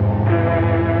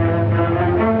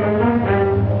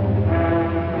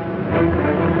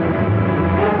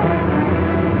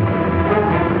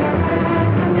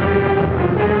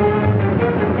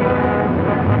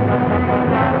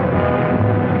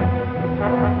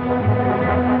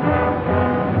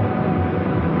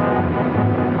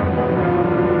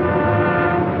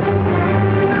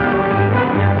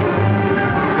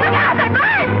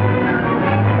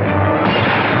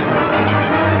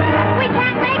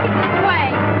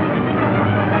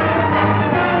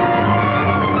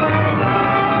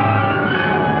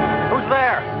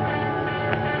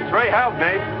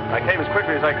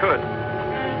 As I could.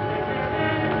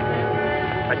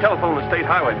 I telephoned the state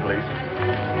highway police.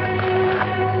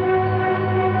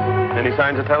 Any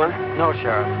signs of Teller? No,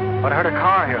 Sheriff. But I heard a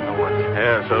car here in the woods.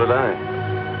 Yeah, so did I.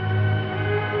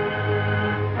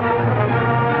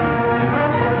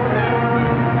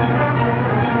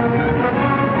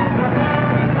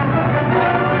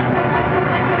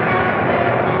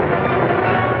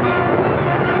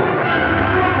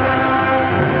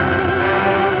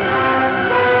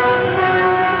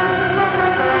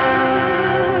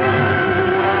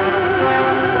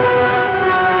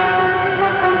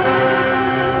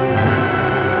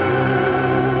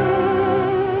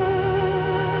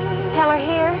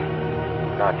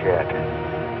 Not yet.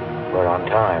 We're on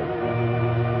time.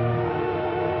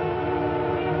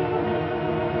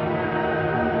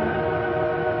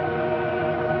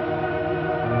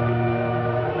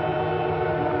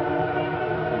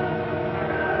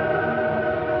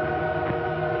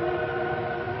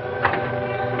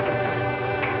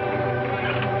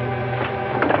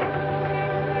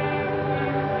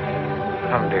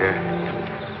 Come, dear.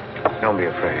 Don't be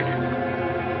afraid.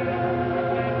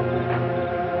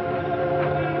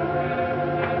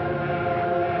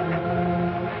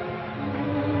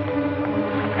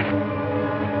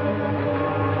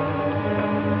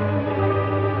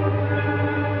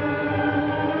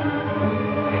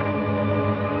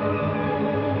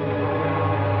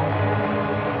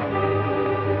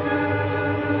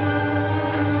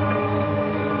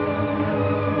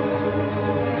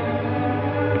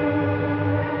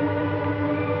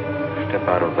 Step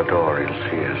out of the door, he'll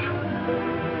see us.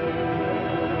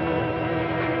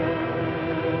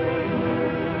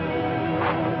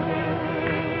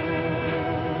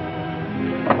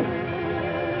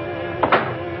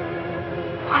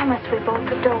 Why must we bolt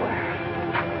the door?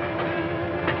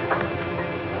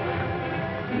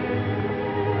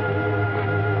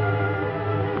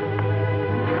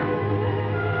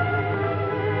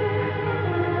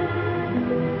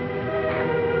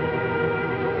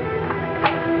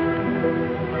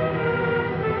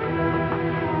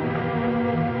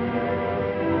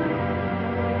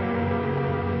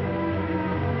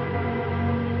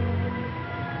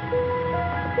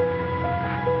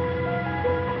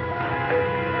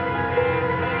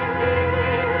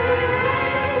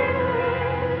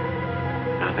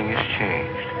 Nothing has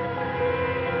changed.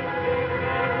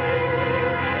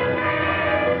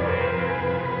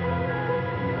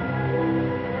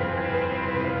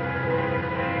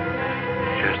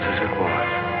 Just as it was.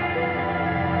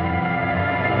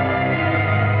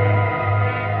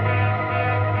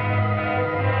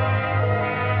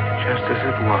 Just as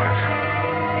it was.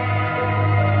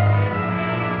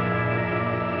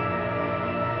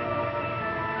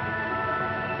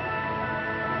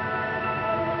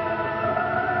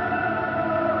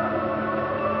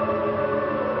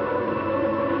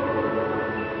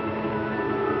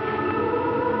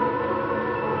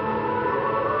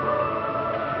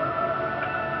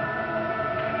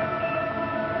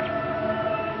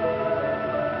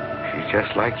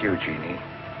 Just like you, Jeannie.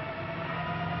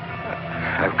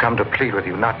 I've come to plead with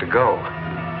you not to go.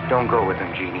 Don't go with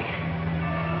him, Jeannie.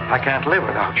 I can't live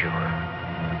without you.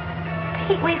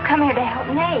 Pete, we've come here to help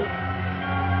Nate.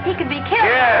 He could be killed.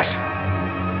 Yes!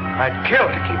 I'd kill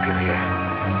to keep you here.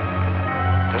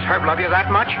 Does Herb love you that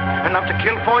much? Enough to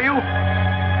kill for you?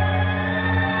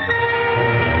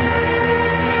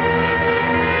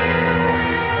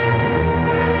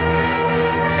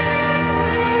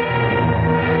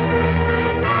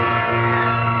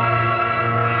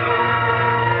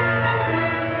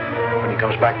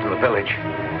 Comes back from the village,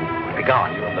 we'll be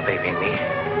gone, you and the baby and me.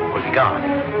 We'll be gone.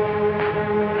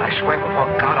 I swear before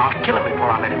God, I'll kill him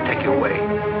before I let him take you away.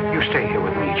 You stay here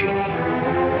with me, Jeannie.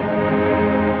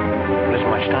 There isn't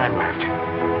much time left.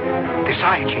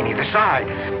 Decide, Jeannie, decide.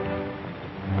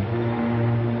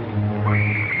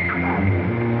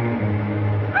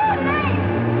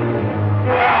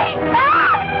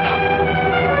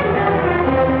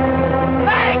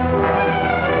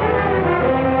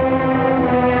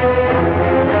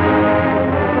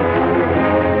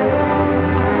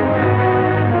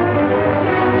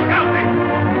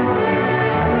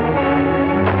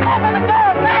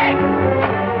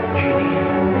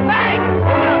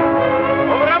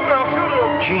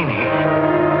 Jeannie.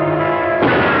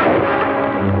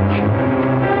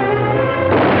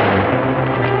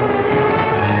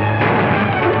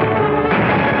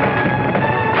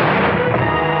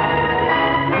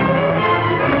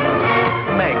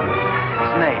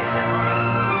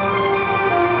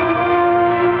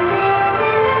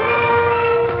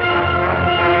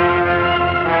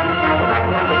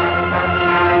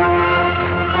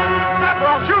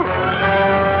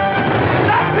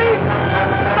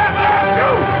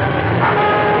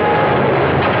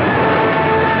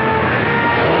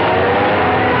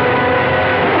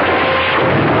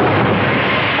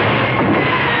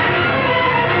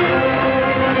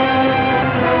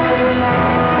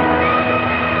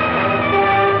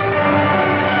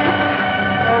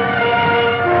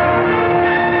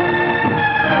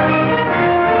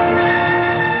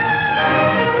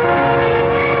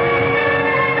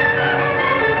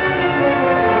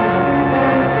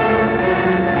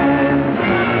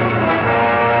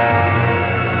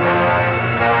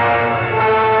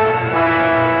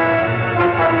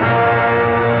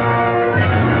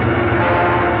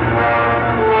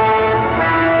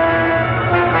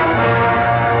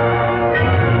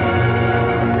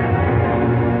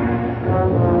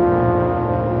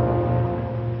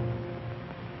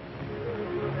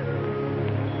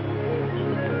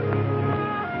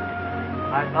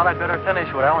 I thought I'd better finish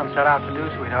what Ellen set out to do,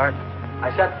 sweetheart.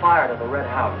 I set fire to the red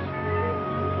house.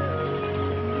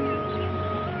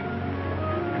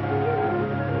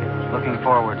 Looking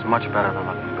forward's much better than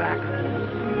looking back.